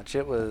wasn't that much.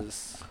 It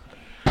was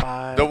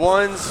 5. The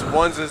ones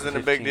isn't a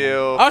big 15.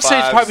 deal. I'll say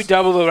it's Fives- probably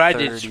double what I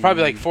did. It's 30.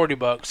 probably like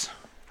 $40.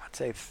 I'd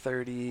say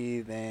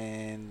 30.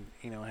 Then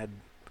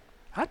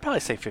I'd probably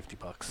say 50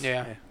 bucks.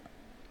 Yeah.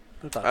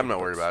 I'm not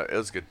worried about it. It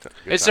was good.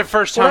 It's time. the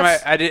first Well, time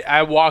that's-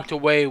 I walked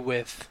away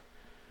with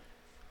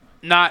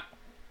not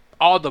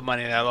all the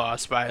money that I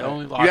lost, but I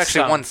only lost You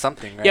actually some. won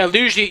something, right? Yeah,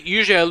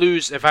 usually I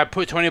lose. If I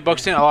put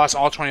 $20 in, I lost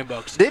all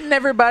 $20. Didn't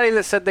everybody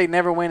that said they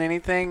never win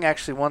anything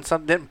actually won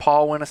something? Didn't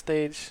Paul win a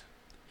stage?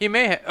 He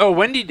may have. Oh,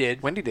 Wendy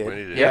did. Wendy did.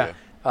 Wendy did, Yeah.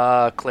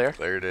 Claire.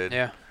 Claire did.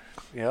 Yeah.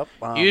 Yep.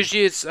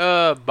 Usually it's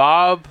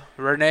Bob,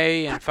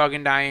 Renee, and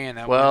fucking Diane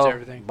that Well, wins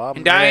everything. Bob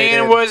and and Renee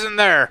Diane did. wasn't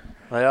there.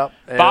 Yep.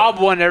 Bob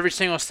won every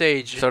single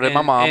stage. So did in,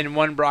 my mom. In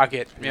one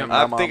bracket. Yep.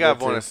 My I mom think did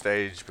I've won too. a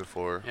stage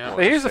before. Yeah. Won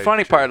But a here's the stage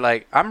funny too. part.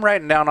 Like, I'm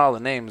writing down all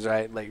the names,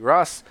 right? Like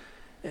Ross,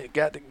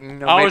 got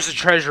I was the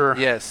treasurer.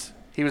 Yes,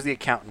 he was the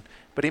accountant,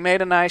 but he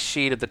made a nice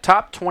sheet of the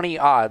top 20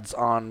 odds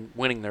on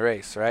winning the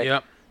race, right?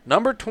 Yep.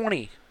 Number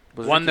 20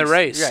 was Won the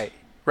Ricky's- race.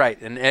 Right.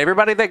 And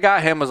everybody that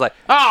got him was like,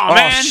 Oh,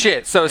 man.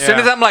 shit. So as soon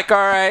Yeah. as I'm like, all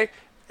right,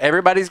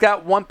 everybody's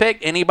got one pick.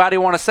 Anybody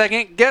want a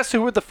second? Guess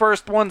who were the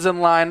first ones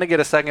in line to get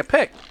a second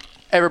pick?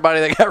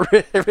 Everybody that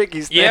got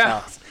Ricky's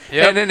Yeah. Steakhouse.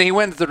 Yep. And then he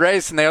wins the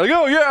race, and they're like,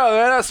 oh, yeah,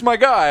 that's my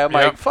guy. I'm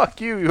Yep. like, fuck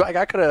you. Like,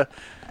 I could have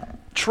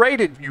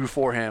traded you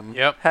for him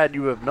Yep. had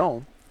you have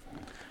known.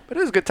 But it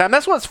was a good time.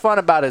 That's what's fun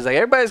about it. Is like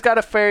everybody's got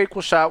a fair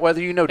equal shot,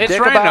 whether you know It's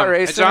dick random. about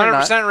It's racing or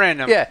not. 100%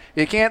 random. Yeah,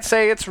 you can't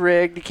say it's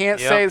rigged. You can't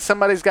Yep. say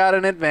somebody's got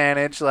an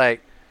advantage.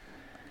 Like,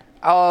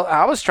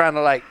 I was trying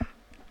to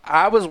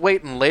I was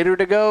waiting later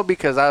to go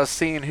because I was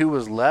seeing who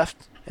was left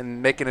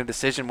and making a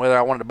decision whether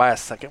I wanted to buy a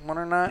second one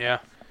or not. Yeah.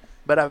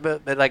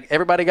 But like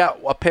everybody got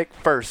a pick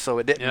first, so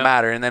it didn't Yep.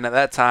 matter. And then at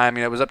that time,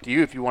 it was up to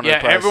you if you wanted to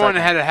Yeah, play everyone a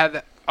second. had to have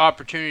the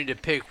opportunity to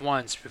pick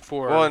once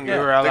before Well, you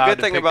were allowed the good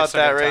to thing pick a about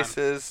that second race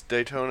time. is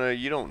Daytona.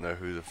 You don't know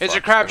who the. It's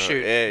a fuck's gonna-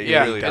 crapshoot. Yeah, you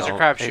Yeah, really it's a don't.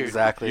 crapshoot.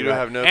 Exactly. You right. don't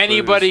have no.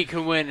 Anybody clues.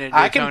 can win at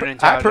I Daytona and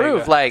I Talladega.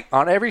 proved like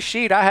on every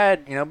sheet I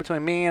had,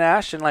 between me and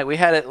Ashton, like we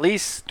had at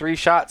least 3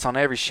 shots on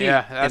every sheet.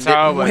 Yeah, that's and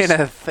how it didn't was.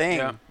 win a thing.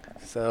 Yeah.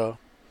 So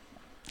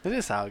it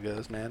is how it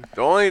goes, man.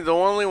 The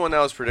only one that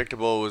was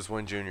predictable was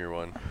when Junior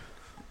won.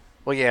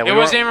 Well, yeah, It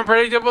wasn't even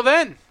predictable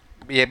then.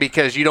 Yeah,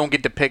 because you don't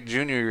get to pick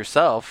Junior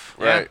yourself.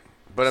 Yeah. Right.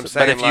 But I'm But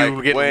saying if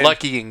you get when,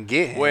 lucky and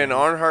get him, when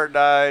Earnhardt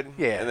died,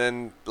 Yeah. and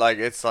then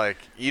it's like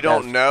you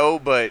don't That's- know,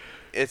 but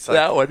it's like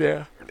that one,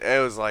 yeah. it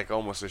was like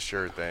almost a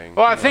sure thing.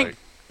 Well, I Like, think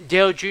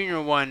Dale Jr.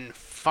 won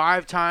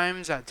 5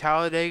 times at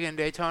Talladega and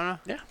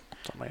Daytona.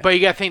 Something like But you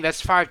got to think that's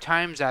 5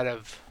 times out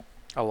of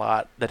that. A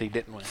lot that he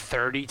didn't win.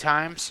 30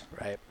 times.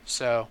 Right.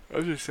 So, I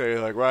was just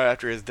saying, like right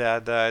after his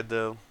dad died,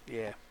 though.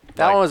 Yeah.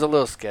 That Like- one was a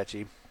little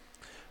sketchy.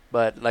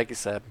 But like you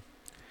said,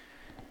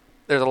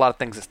 there's a lot of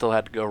things that still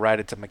had to go right.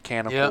 It's a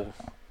mechanical Yep.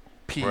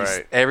 piece.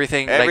 Right.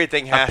 Everything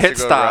Everything like, has a pit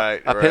to go stop.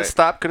 right, A pit right.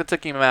 stop could have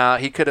took him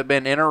out. He could have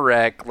been in a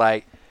wreck.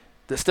 Like,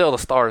 still the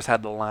stars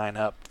had to line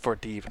up for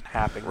it to even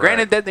happen. Right.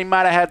 Granted that they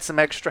might have had some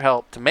extra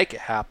help to make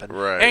it happen.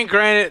 Right. and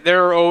granted, they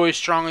were always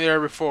strong there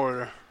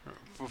before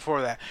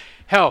that.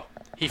 Hell,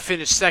 he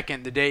finished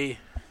second the day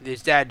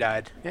his dad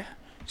died. Yeah.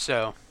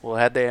 So, Well,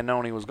 had they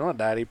known he was going to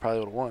die, he probably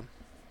would have won.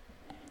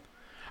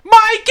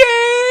 Mikey!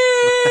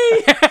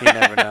 You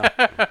never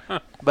know.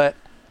 But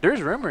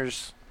there's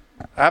rumors.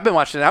 I've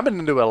been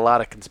into a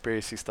lot of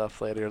conspiracy stuff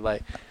lately. The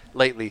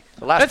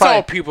last That's probably-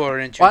 all people are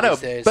into Well, I know,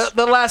 these days. but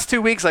the last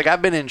 2 weeks,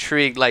 I've been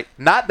intrigued.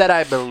 Not that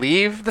I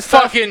believe the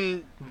stuff,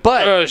 Fucking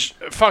But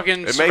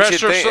fucking It makes you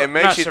think. It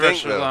makes you think.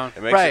 Stallone.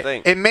 It makes you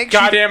think. it makes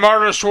Goddamn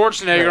Arnold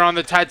Schwarzenegger on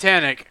the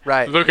Titanic.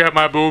 Right. Look at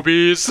my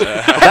boobies.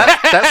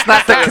 that's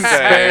not the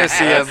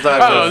conspiracy. I'm talking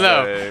Oh about.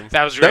 no,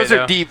 that was great. Those are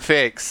though. deep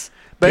fakes.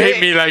 But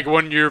Hit me like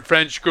one of your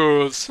French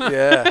girls.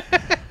 Yeah.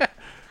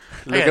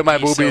 Look at my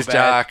pee so boobies,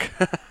 bad.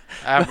 Jock.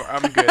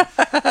 I'm good.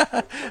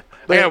 I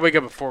gotta wake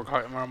up at 4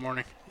 o'clock tomorrow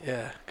morning.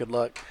 Yeah. Good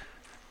luck.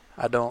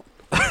 I don't.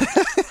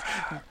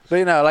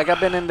 But like I've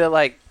been into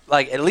like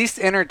at least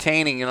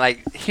entertaining and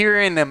like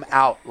hearing them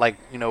out, like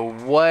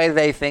why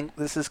they think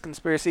this is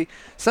conspiracy.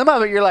 Some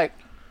of it you're like,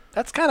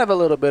 that's kind of a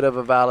little bit of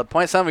a valid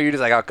point. Some of it you're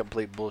just like, oh,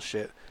 complete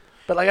bullshit.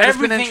 But like I've just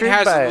been everything intrigued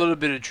has by a it. little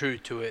bit of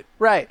truth to it.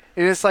 Right.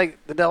 And it's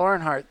like the Dale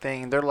Earnhardt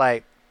thing. They're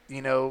like,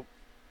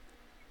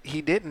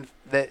 he didn't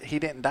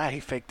die. He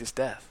faked his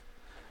death.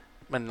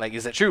 And like,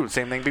 is that true?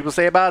 Same thing people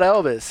say about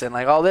Elvis and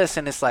like all this.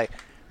 And it's like,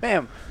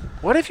 man,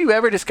 what if you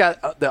ever just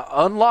got the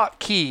unlock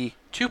key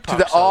Tupac's to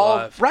the all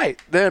alive. right,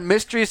 the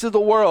mysteries of the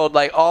world,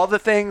 like all the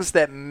things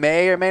that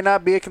may or may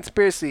not be a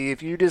conspiracy.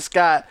 If you just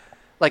got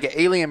like an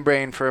alien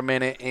brain for a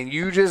minute and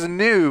you just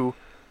knew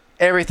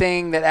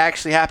everything that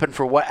actually happened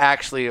for what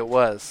actually it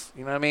was.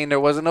 You know what I mean?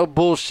 There wasn't no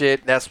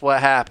bullshit. That's what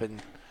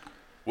happened.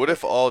 What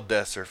if all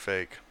deaths are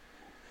fake?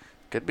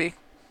 Could be.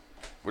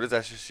 What if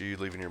that's just you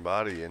leaving your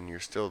body and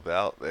you're still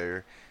out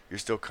there? You're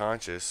still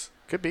conscious,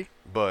 Could be.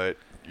 but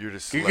you're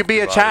just. You left could be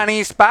your a body.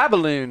 Chinese spy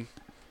balloon.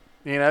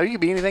 You could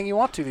be anything you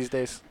want to these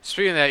days.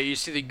 Speaking of that, you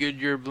see the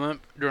Goodyear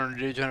blimp during the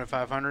Daytona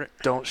 500?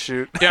 Don't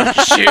shoot. Don't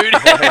shoot.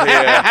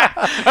 Yeah.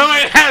 I'm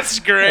like, that's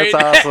great.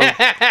 That's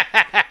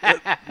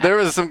awesome. There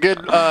was some good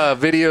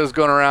videos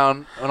going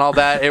around and all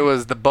that. It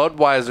was the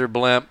Budweiser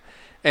blimp,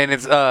 and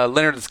it's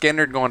Leonard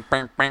Skinner going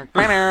bang, bang,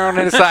 bang,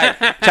 and it's like,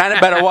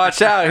 China better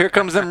watch out. Here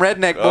comes them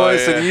redneck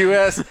boys to the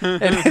U.S.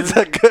 And it's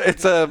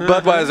a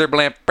Budweiser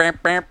blimp. Bang,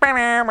 bang, bang,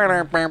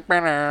 bang, bang,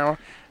 bang, bang.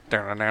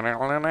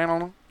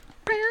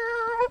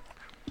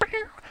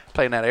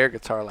 Playing that air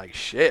guitar like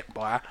shit,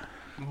 boy.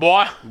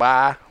 Boy.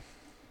 Bye.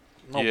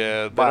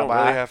 Yeah, they don't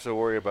really have to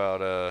worry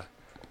about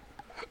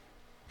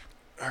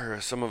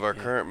some of our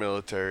current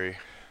military,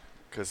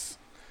 because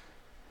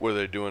where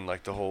they're doing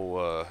like the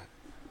whole.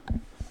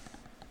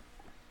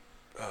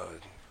 God,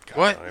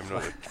 What? I don't even know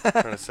what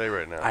I'm trying to say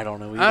right now. I don't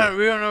know either.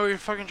 We don't know what you're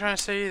fucking trying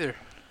to say either.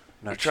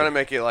 They're trying to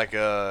make it like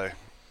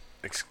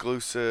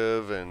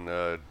exclusive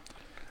and.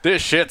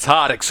 This shit's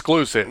hot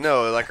exclusive.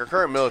 No, like our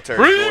current military.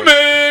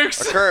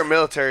 Remix! Our current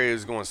military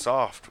is going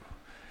soft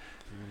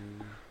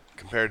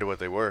compared to what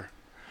they were.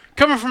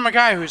 Coming from a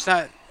guy who's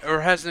not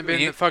or hasn't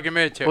been in the fucking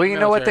military. Well, you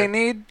know what they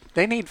need?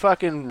 They need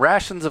fucking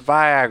rations of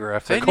Viagra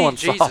if They they're going need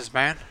Jesus, soft.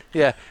 man.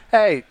 Yeah.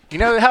 Hey, you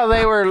know how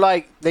they were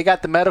like, they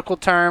got the medical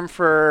term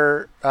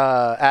for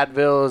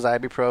Advils,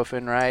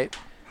 ibuprofen, right?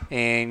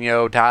 And,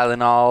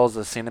 Tylenols,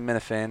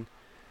 acetaminophen.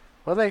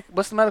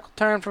 What's the medical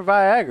term for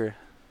Viagra?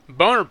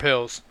 Boner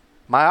pills.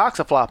 My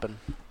oxafloppin.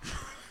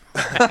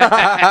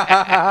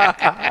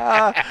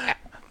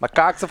 My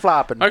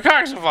coxafloppin. My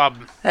cock's a flop.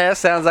 Hey, that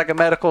sounds like a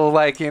medical,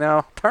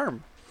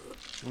 term.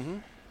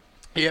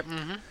 Yep.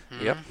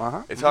 Mm-hmm. Yep.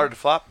 Uh-huh. It's hard to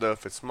flop though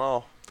if it's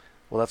small.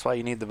 Well, that's why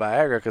you need the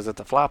Viagra, because it's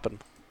a flopping.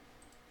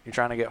 You're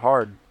trying to get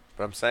hard.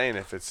 But I'm saying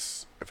if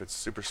it's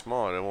super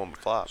small, it won't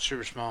flop.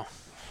 Super small.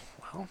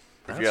 Well,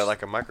 If you got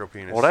like a micro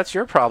penis, well, that's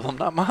your problem,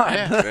 not mine.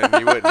 Yeah.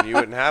 then you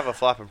wouldn't have a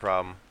flopping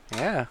problem.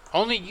 Yeah.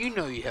 Only you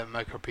know you have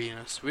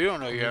micropenis. We don't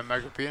know you have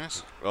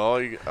micropenis. All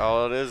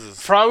it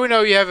is. For all we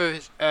know, you have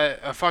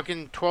a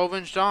fucking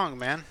 12-inch dong,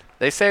 man.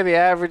 They say the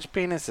average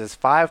penis is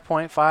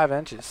 5.5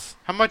 inches.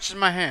 How much is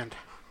my hand?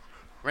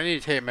 I need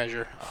to take a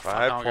measure.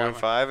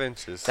 5.5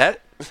 inches.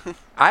 That,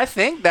 I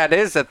think that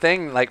is a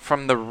thing, like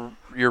from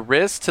your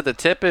wrist to the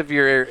tip of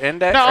your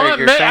index. No, or I'm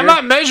your not, finger. I'm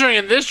not measuring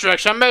in this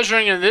direction. I'm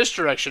measuring in this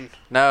direction.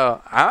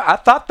 No, I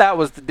thought that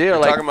was the deal.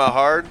 You're talking about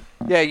hard?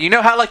 Yeah, you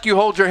know how like you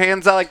hold your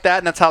hands out like that,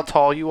 and that's how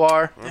tall you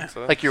are. Yeah.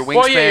 Like your wingspan.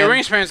 Well, yeah, your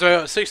wingspan's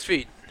about 6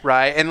 feet.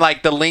 Right, and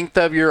like the length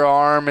of your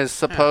arm is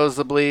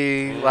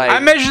supposedly like. I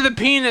measure the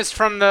penis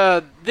from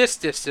this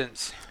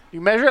distance. You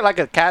measure it like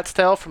a cat's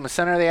tail from the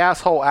center of the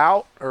asshole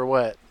out, or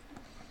what?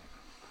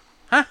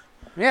 Huh?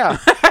 Yeah.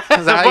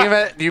 Is that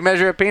how do you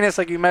measure a penis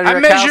like you measure I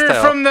a cow's measure it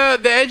tail? from the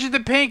edge of the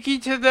pinky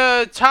to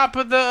the top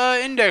of the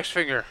index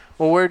finger.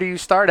 Well, where do you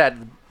start at?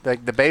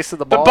 Like the base of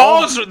the ball?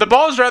 The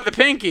balls are at the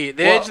pinky,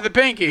 the edge of the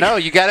pinky. No,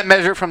 you got to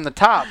measure from the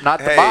top, not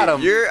the Hey,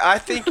 bottom. I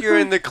think you're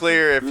in the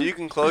clear if you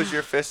can close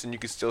your fist and you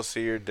can still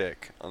see your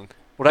dick.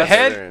 The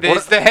head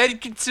is the head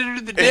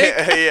considered the dick?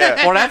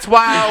 Yeah. Well, that's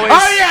why I always.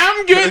 Oh yeah,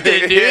 I'm good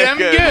then, dude. Yeah, I'm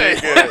good,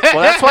 good. you're good.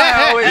 Well, that's why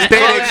I always Close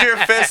dated. your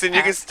fist and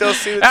you can still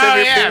see the tip Oh, of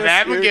your yeah, penis.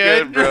 man, I'm You're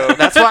good. bro.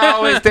 That's why I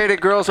always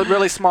dated girls with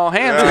really small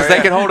hands because they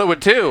could hold it with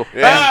two. Oh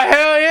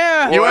hell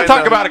yeah! You Well, want to talk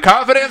and, about a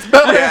confidence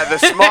builder? Yeah, the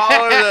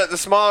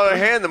smaller the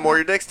hand, the more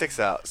your dick sticks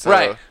out. So.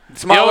 Right. The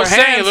Smaller old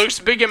saying, hands. it looks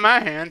big in my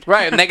hand.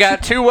 Right, and they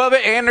got two of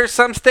it, and there's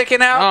some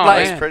sticking out. Oh, like,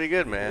 man. That's pretty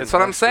good, man. That's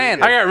what I'm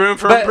saying. I got room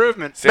for But-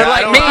 improvement. See, But I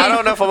like don't, me- I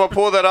don't know if I'm gonna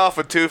pull that off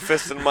with two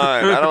fists in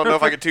mine. I don't know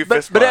if I can two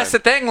fist But mine. that's the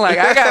thing. Like,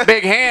 I got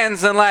big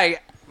hands, and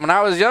like when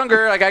I was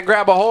younger, like I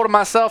grab a hold of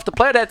myself to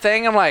play that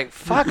thing. I'm like,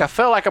 fuck, I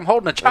feel like I'm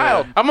holding a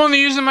child. I'm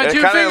only using my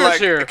two fingers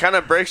here. It kind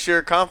of breaks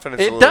your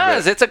confidence a It little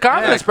does. bit. It's a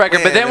confidence breaker.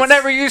 Man, but then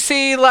whenever you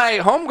see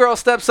like homegirl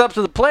steps up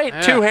to the plate,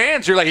 two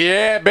hands, you're like,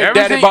 yeah, Big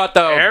Daddy bought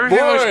the everything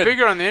wood. looks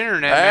bigger on the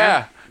internet,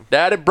 man.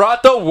 Daddy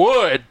brought the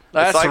wood.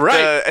 That's it's like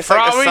right. It's For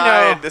like all we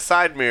know- the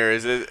side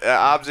mirrors.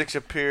 Objects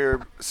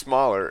appear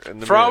smaller in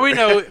the For mirror. all we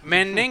know,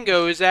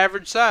 Mandingo is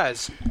average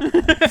size.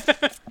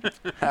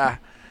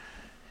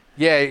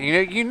 Yeah,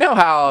 you know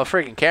how a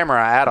freaking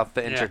camera I add off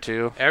the inch or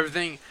two.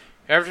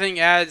 Everything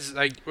adds,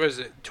 like, what is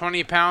it,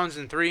 20 pounds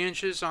and 3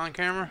 inches on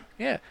camera?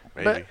 Yeah,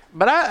 Maybe.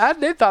 but I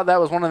did thought that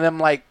was one of them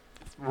like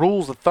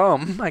rules of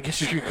thumb, I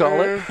guess you could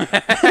call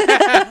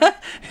it.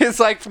 It's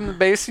like from the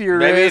base of your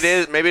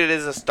wrist. Maybe it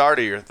is a start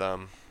of your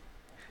thumb.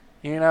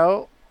 You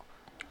know.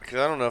 Because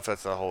I don't know if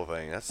that's the whole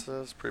thing. That's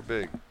pretty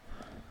big.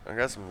 I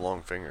got some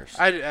long fingers.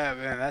 Man,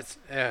 that's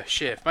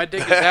shit. If my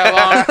dick is that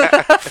long,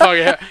 fuck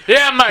yeah,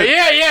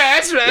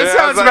 that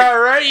sounds about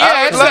right.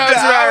 Yeah, that sounds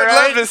about I would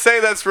right. love to say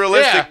that's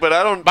realistic, Yeah. but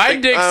I don't. My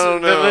think, dick's I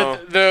don't know.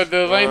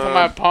 the length of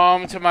my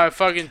palm to my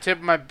fucking tip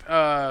of my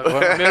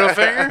middle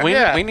finger.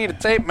 We need a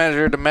tape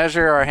measure to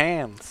measure our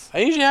hands. I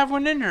usually have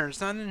one in here. It's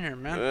not in here,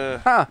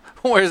 man. Huh?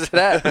 Where's it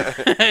at?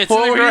 It's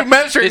What in the were you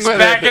measuring It's with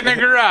back it? in the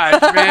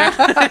garage,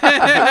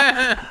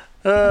 man.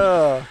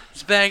 Oh.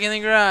 It's back in the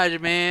garage,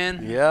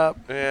 man. Yep.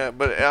 Yeah,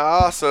 but I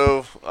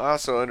also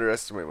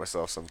underestimate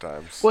myself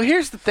sometimes. Well,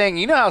 here's the thing.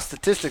 You know how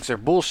statistics are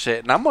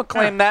bullshit, and I'm gonna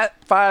claim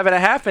that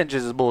 5.5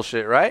 inches is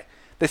bullshit, right?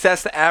 They say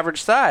that's the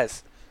average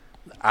size.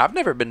 I've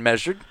never been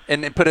measured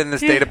and put in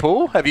this data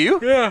pool. Have you?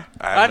 Yeah,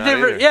 I've not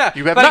never. either. Yeah,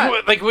 You have like,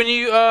 not. like when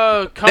you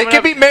They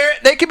could be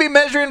they could be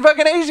measuring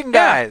fucking Asian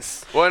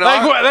guys. Well, no,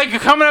 like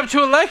coming up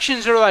to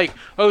elections, they're like,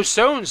 oh,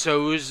 so and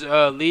so is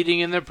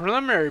leading in the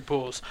preliminary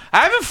polls.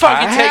 I haven't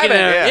fucking taken haven't, it.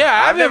 yeah. Yeah, I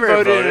I've haven't never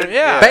voted. voted.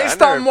 Yeah, Yeah.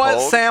 Based I on never what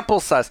polled. sample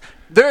size?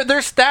 Their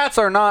stats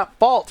are not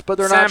false, but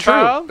they're not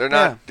Sample? true. they're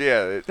not.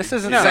 Yeah. This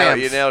isn't you nailed-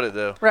 Sam's. You nailed it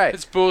though. Right.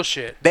 it's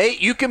bullshit.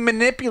 You can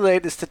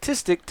manipulate the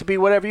statistic to be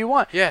whatever you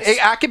want. Yes.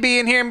 I could be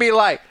in here and be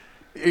like,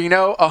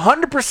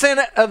 100%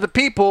 of the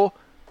people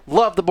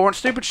love the Born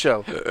Stupid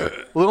show.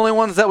 The only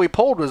ones that we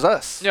polled was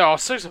us. Yeah, all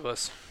 6 of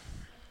us.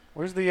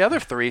 Where's the other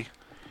 3?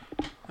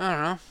 I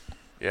don't know.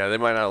 Yeah, they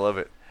might not love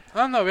it. I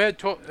don't know. We had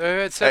 7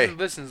 Hey.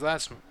 listens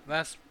last.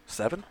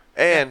 7?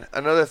 And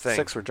another thing,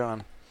 6 for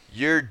John.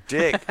 your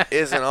dick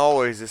isn't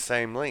always the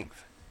same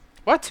length.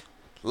 What?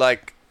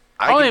 Like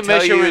I only can tell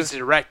measure you, when it's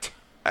direct.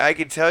 I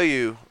can tell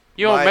you.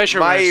 You don't measure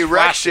my when it's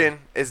erection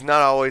is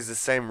not always the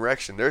same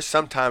erection. There's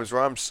some times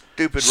where I'm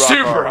stupid rock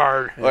Super hard.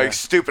 hard. Like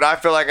stupid. I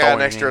feel like I got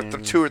an extra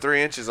Boing. 2 or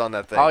 3 inches on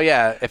that thing. Oh,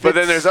 yeah. But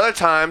then there's other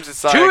times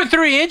it's like 2 or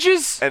 3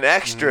 inches? an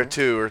extra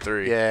 2 or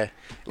 3. Yeah.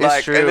 Like,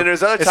 it's true. and then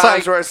there's other It's times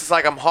like- where it's just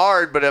like I'm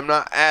hard, but I'm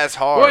not as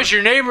hard. What, is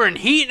your neighbor in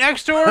heat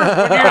next door? When you're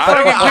I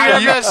fucking don't- picking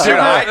up that dude, super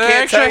I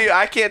can't extra? tell you.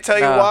 I can't tell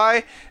you No.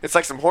 why. It's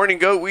like some horny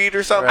goat weed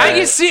or something. I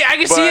can see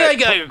But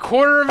like a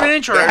quarter of an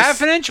inch or a there's-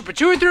 half an inch, but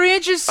 2 or 3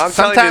 inches. I'm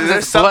telling Sometimes you,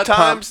 it's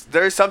blood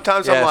there's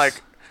sometimes I'm Yes. like,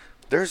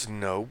 there's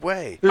no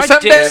way. There's My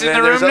some dick's days, in And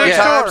the then there's room other next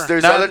Yeah. door. times.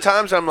 There's No. other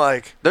times I'm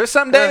like, there's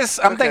some days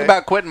I'm thinking okay.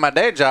 about quitting my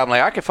day job. I'm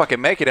like, I can fucking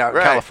make it out in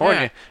Right.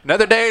 California. Yeah. And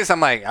other days I'm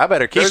like, I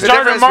better keep There's it. a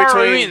Start difference tomorrow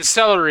between- eating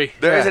celery.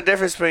 there's Yeah. a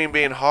difference between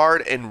being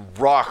hard and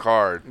rock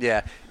hard.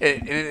 Yeah.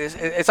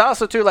 It's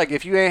also, too, like,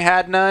 if you ain't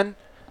had none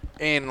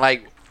in,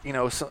 like,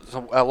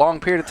 a long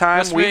period of time,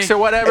 That's weeks me. or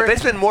whatever. If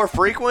it's been more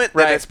frequent,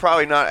 then Right. it's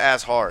probably not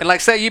as hard. And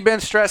like, say you've been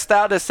stressed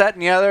out, this, that,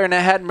 and the other, and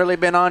it hadn't really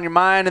been on your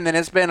mind, and then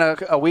it's been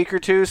a week or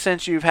two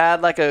since you've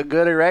had like a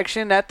good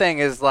erection. That thing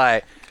is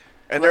like,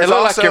 And it there's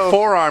looks also like your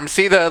forearm.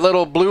 See the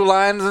little blue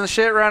lines and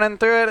shit running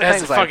through it? It That has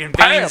thing's fucking like,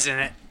 bam. veins in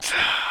it.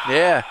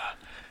 Yeah.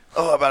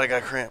 oh, I about got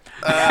a cramp.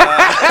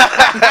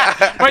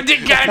 My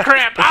dick got a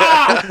cramp.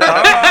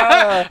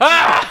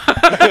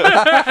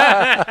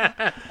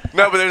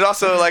 No, but there's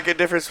also like a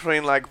difference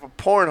between like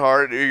porn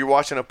hard, or you're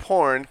watching a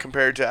porn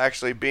compared to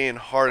actually being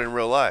hard in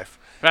real life.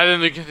 Rather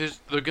than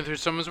looking through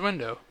someone's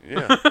window.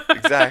 Yeah,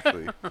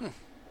 exactly.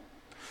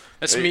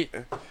 That's me.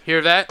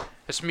 Hear that?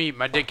 That's me.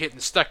 My dick hitting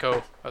the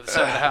stucco of the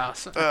side of the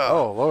house.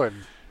 Oh, Lord.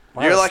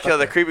 Why You're is like stuff the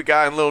there? creepy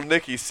guy in Little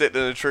Nicky sitting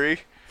in a tree,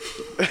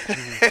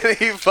 and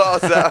he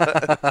falls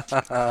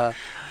out.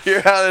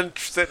 You're out and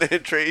sitting in a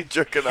tree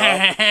jerking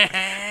off.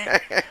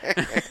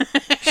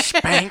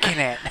 Spanking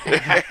it.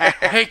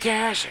 Hey,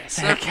 Cassius.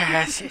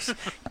 Cassius.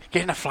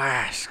 Getting a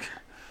flask.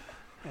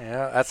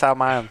 Yeah, that's how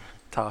mine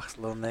talks,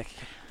 little Nicky.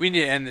 We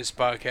need to end this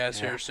podcast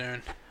here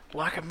soon.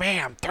 Look at me,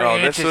 I'm 3 Oh,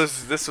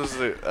 inches. this was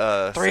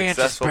a 3 inches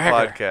successful bigger.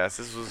 podcast.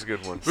 This was a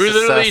good one. We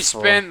literally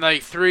Successful. spent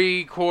like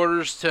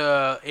 3/4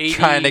 to 80%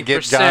 Trying to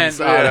get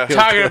John's audio.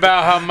 talking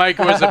about how Mike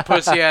was a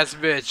pussy ass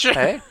bitch.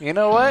 Hey, you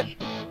know what?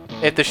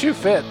 If the shoe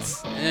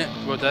fits. Yeah,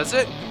 well, that's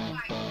it.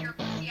 Why, you're a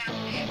pussy ass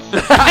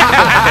bitch.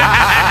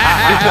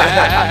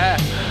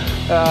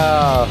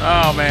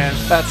 Oh man.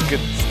 That's good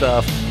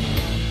stuff.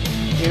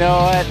 You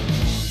know what?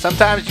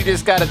 Sometimes you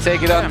just gotta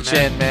take it on the Yeah,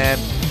 chin, man.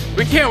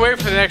 We can't wait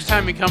for the next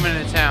time you come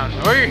into town,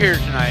 or you're here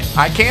tonight.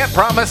 I can't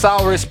promise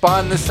I'll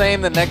respond the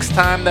same the next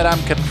time that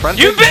I'm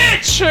confronted. You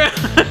bitch!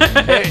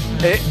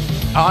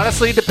 It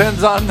honestly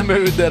depends on the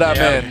mood that I'm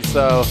in.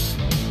 So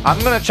I'm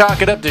going to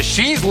chalk it up to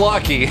she's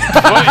lucky.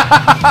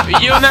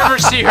 You'll never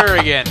see her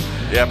again.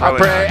 Yeah, I probably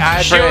pray. not.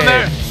 I She'll pray.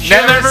 never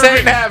Never say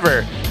re-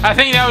 never. I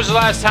think that was the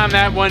last time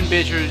that one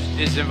bitch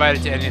is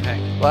invited to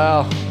anything.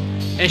 Well,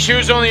 And she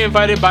was only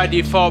invited by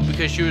default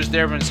because she was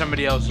there when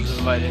somebody else was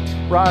invited.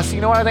 Ross,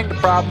 you know what I think the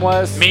problem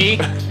was? Me?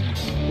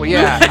 Well,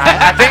 yeah.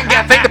 I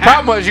think the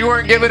problem was you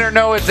weren't giving her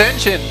no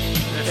attention.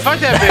 Fuck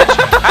that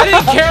bitch. I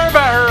didn't care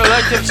about her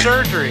elective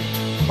surgery.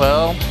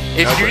 Well,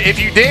 if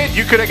you did,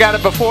 you could have got a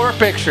before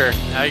picture.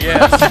 I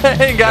guess.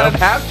 And got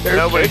an after.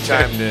 Nobody picture.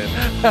 chimed in.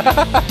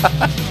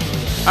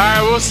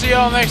 Alright, we'll see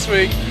y'all next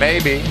week.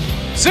 Maybe.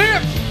 See ya!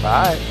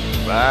 Bye.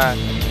 Bye.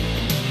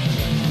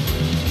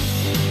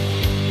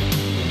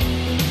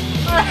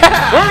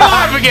 We're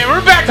live again.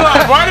 We're back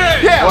live. Why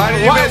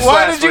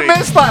Why did you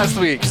miss last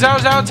week? Because I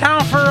was out of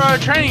town for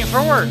training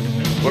for work.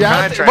 What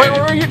kind of training?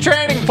 What were you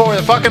training for?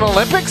 The fucking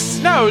Olympics?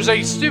 No, it was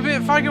like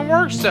stupid fucking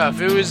work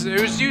stuff. It was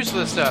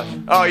useless stuff.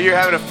 Oh, you're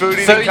having a food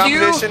eating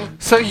competition?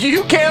 So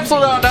you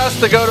canceled on us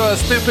to go to a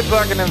stupid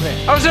fucking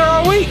event. I was there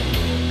all week.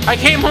 I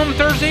came home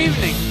Thursday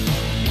evening.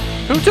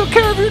 Who took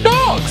care of your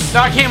dogs?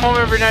 No, I came home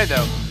every night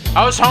though.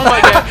 I was home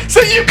like that.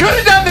 So you could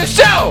have done the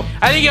show.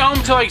 I didn't get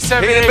home till like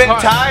 7, He'd have 8 been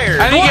o'clock. tired.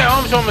 I didn't get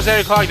home till almost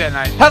 8 o'clock that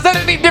night. How's that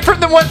any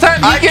different than one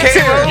time I he gets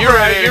came here? over. You're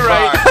right. at You're 8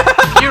 right.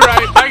 o'clock. You're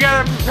right. I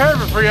gotta prepare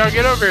before y'all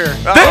get over here.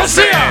 Oh, We'll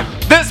see man. ya.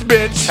 This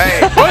bitch.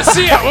 Hey. We'll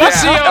see ya. We'll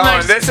see y'all Oh,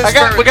 next. this is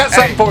we got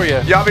something for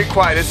you. Y'all be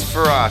quiet. This is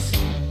for us.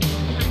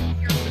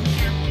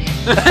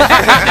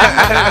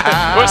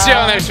 We'll see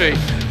y'all next week.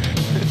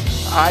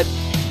 I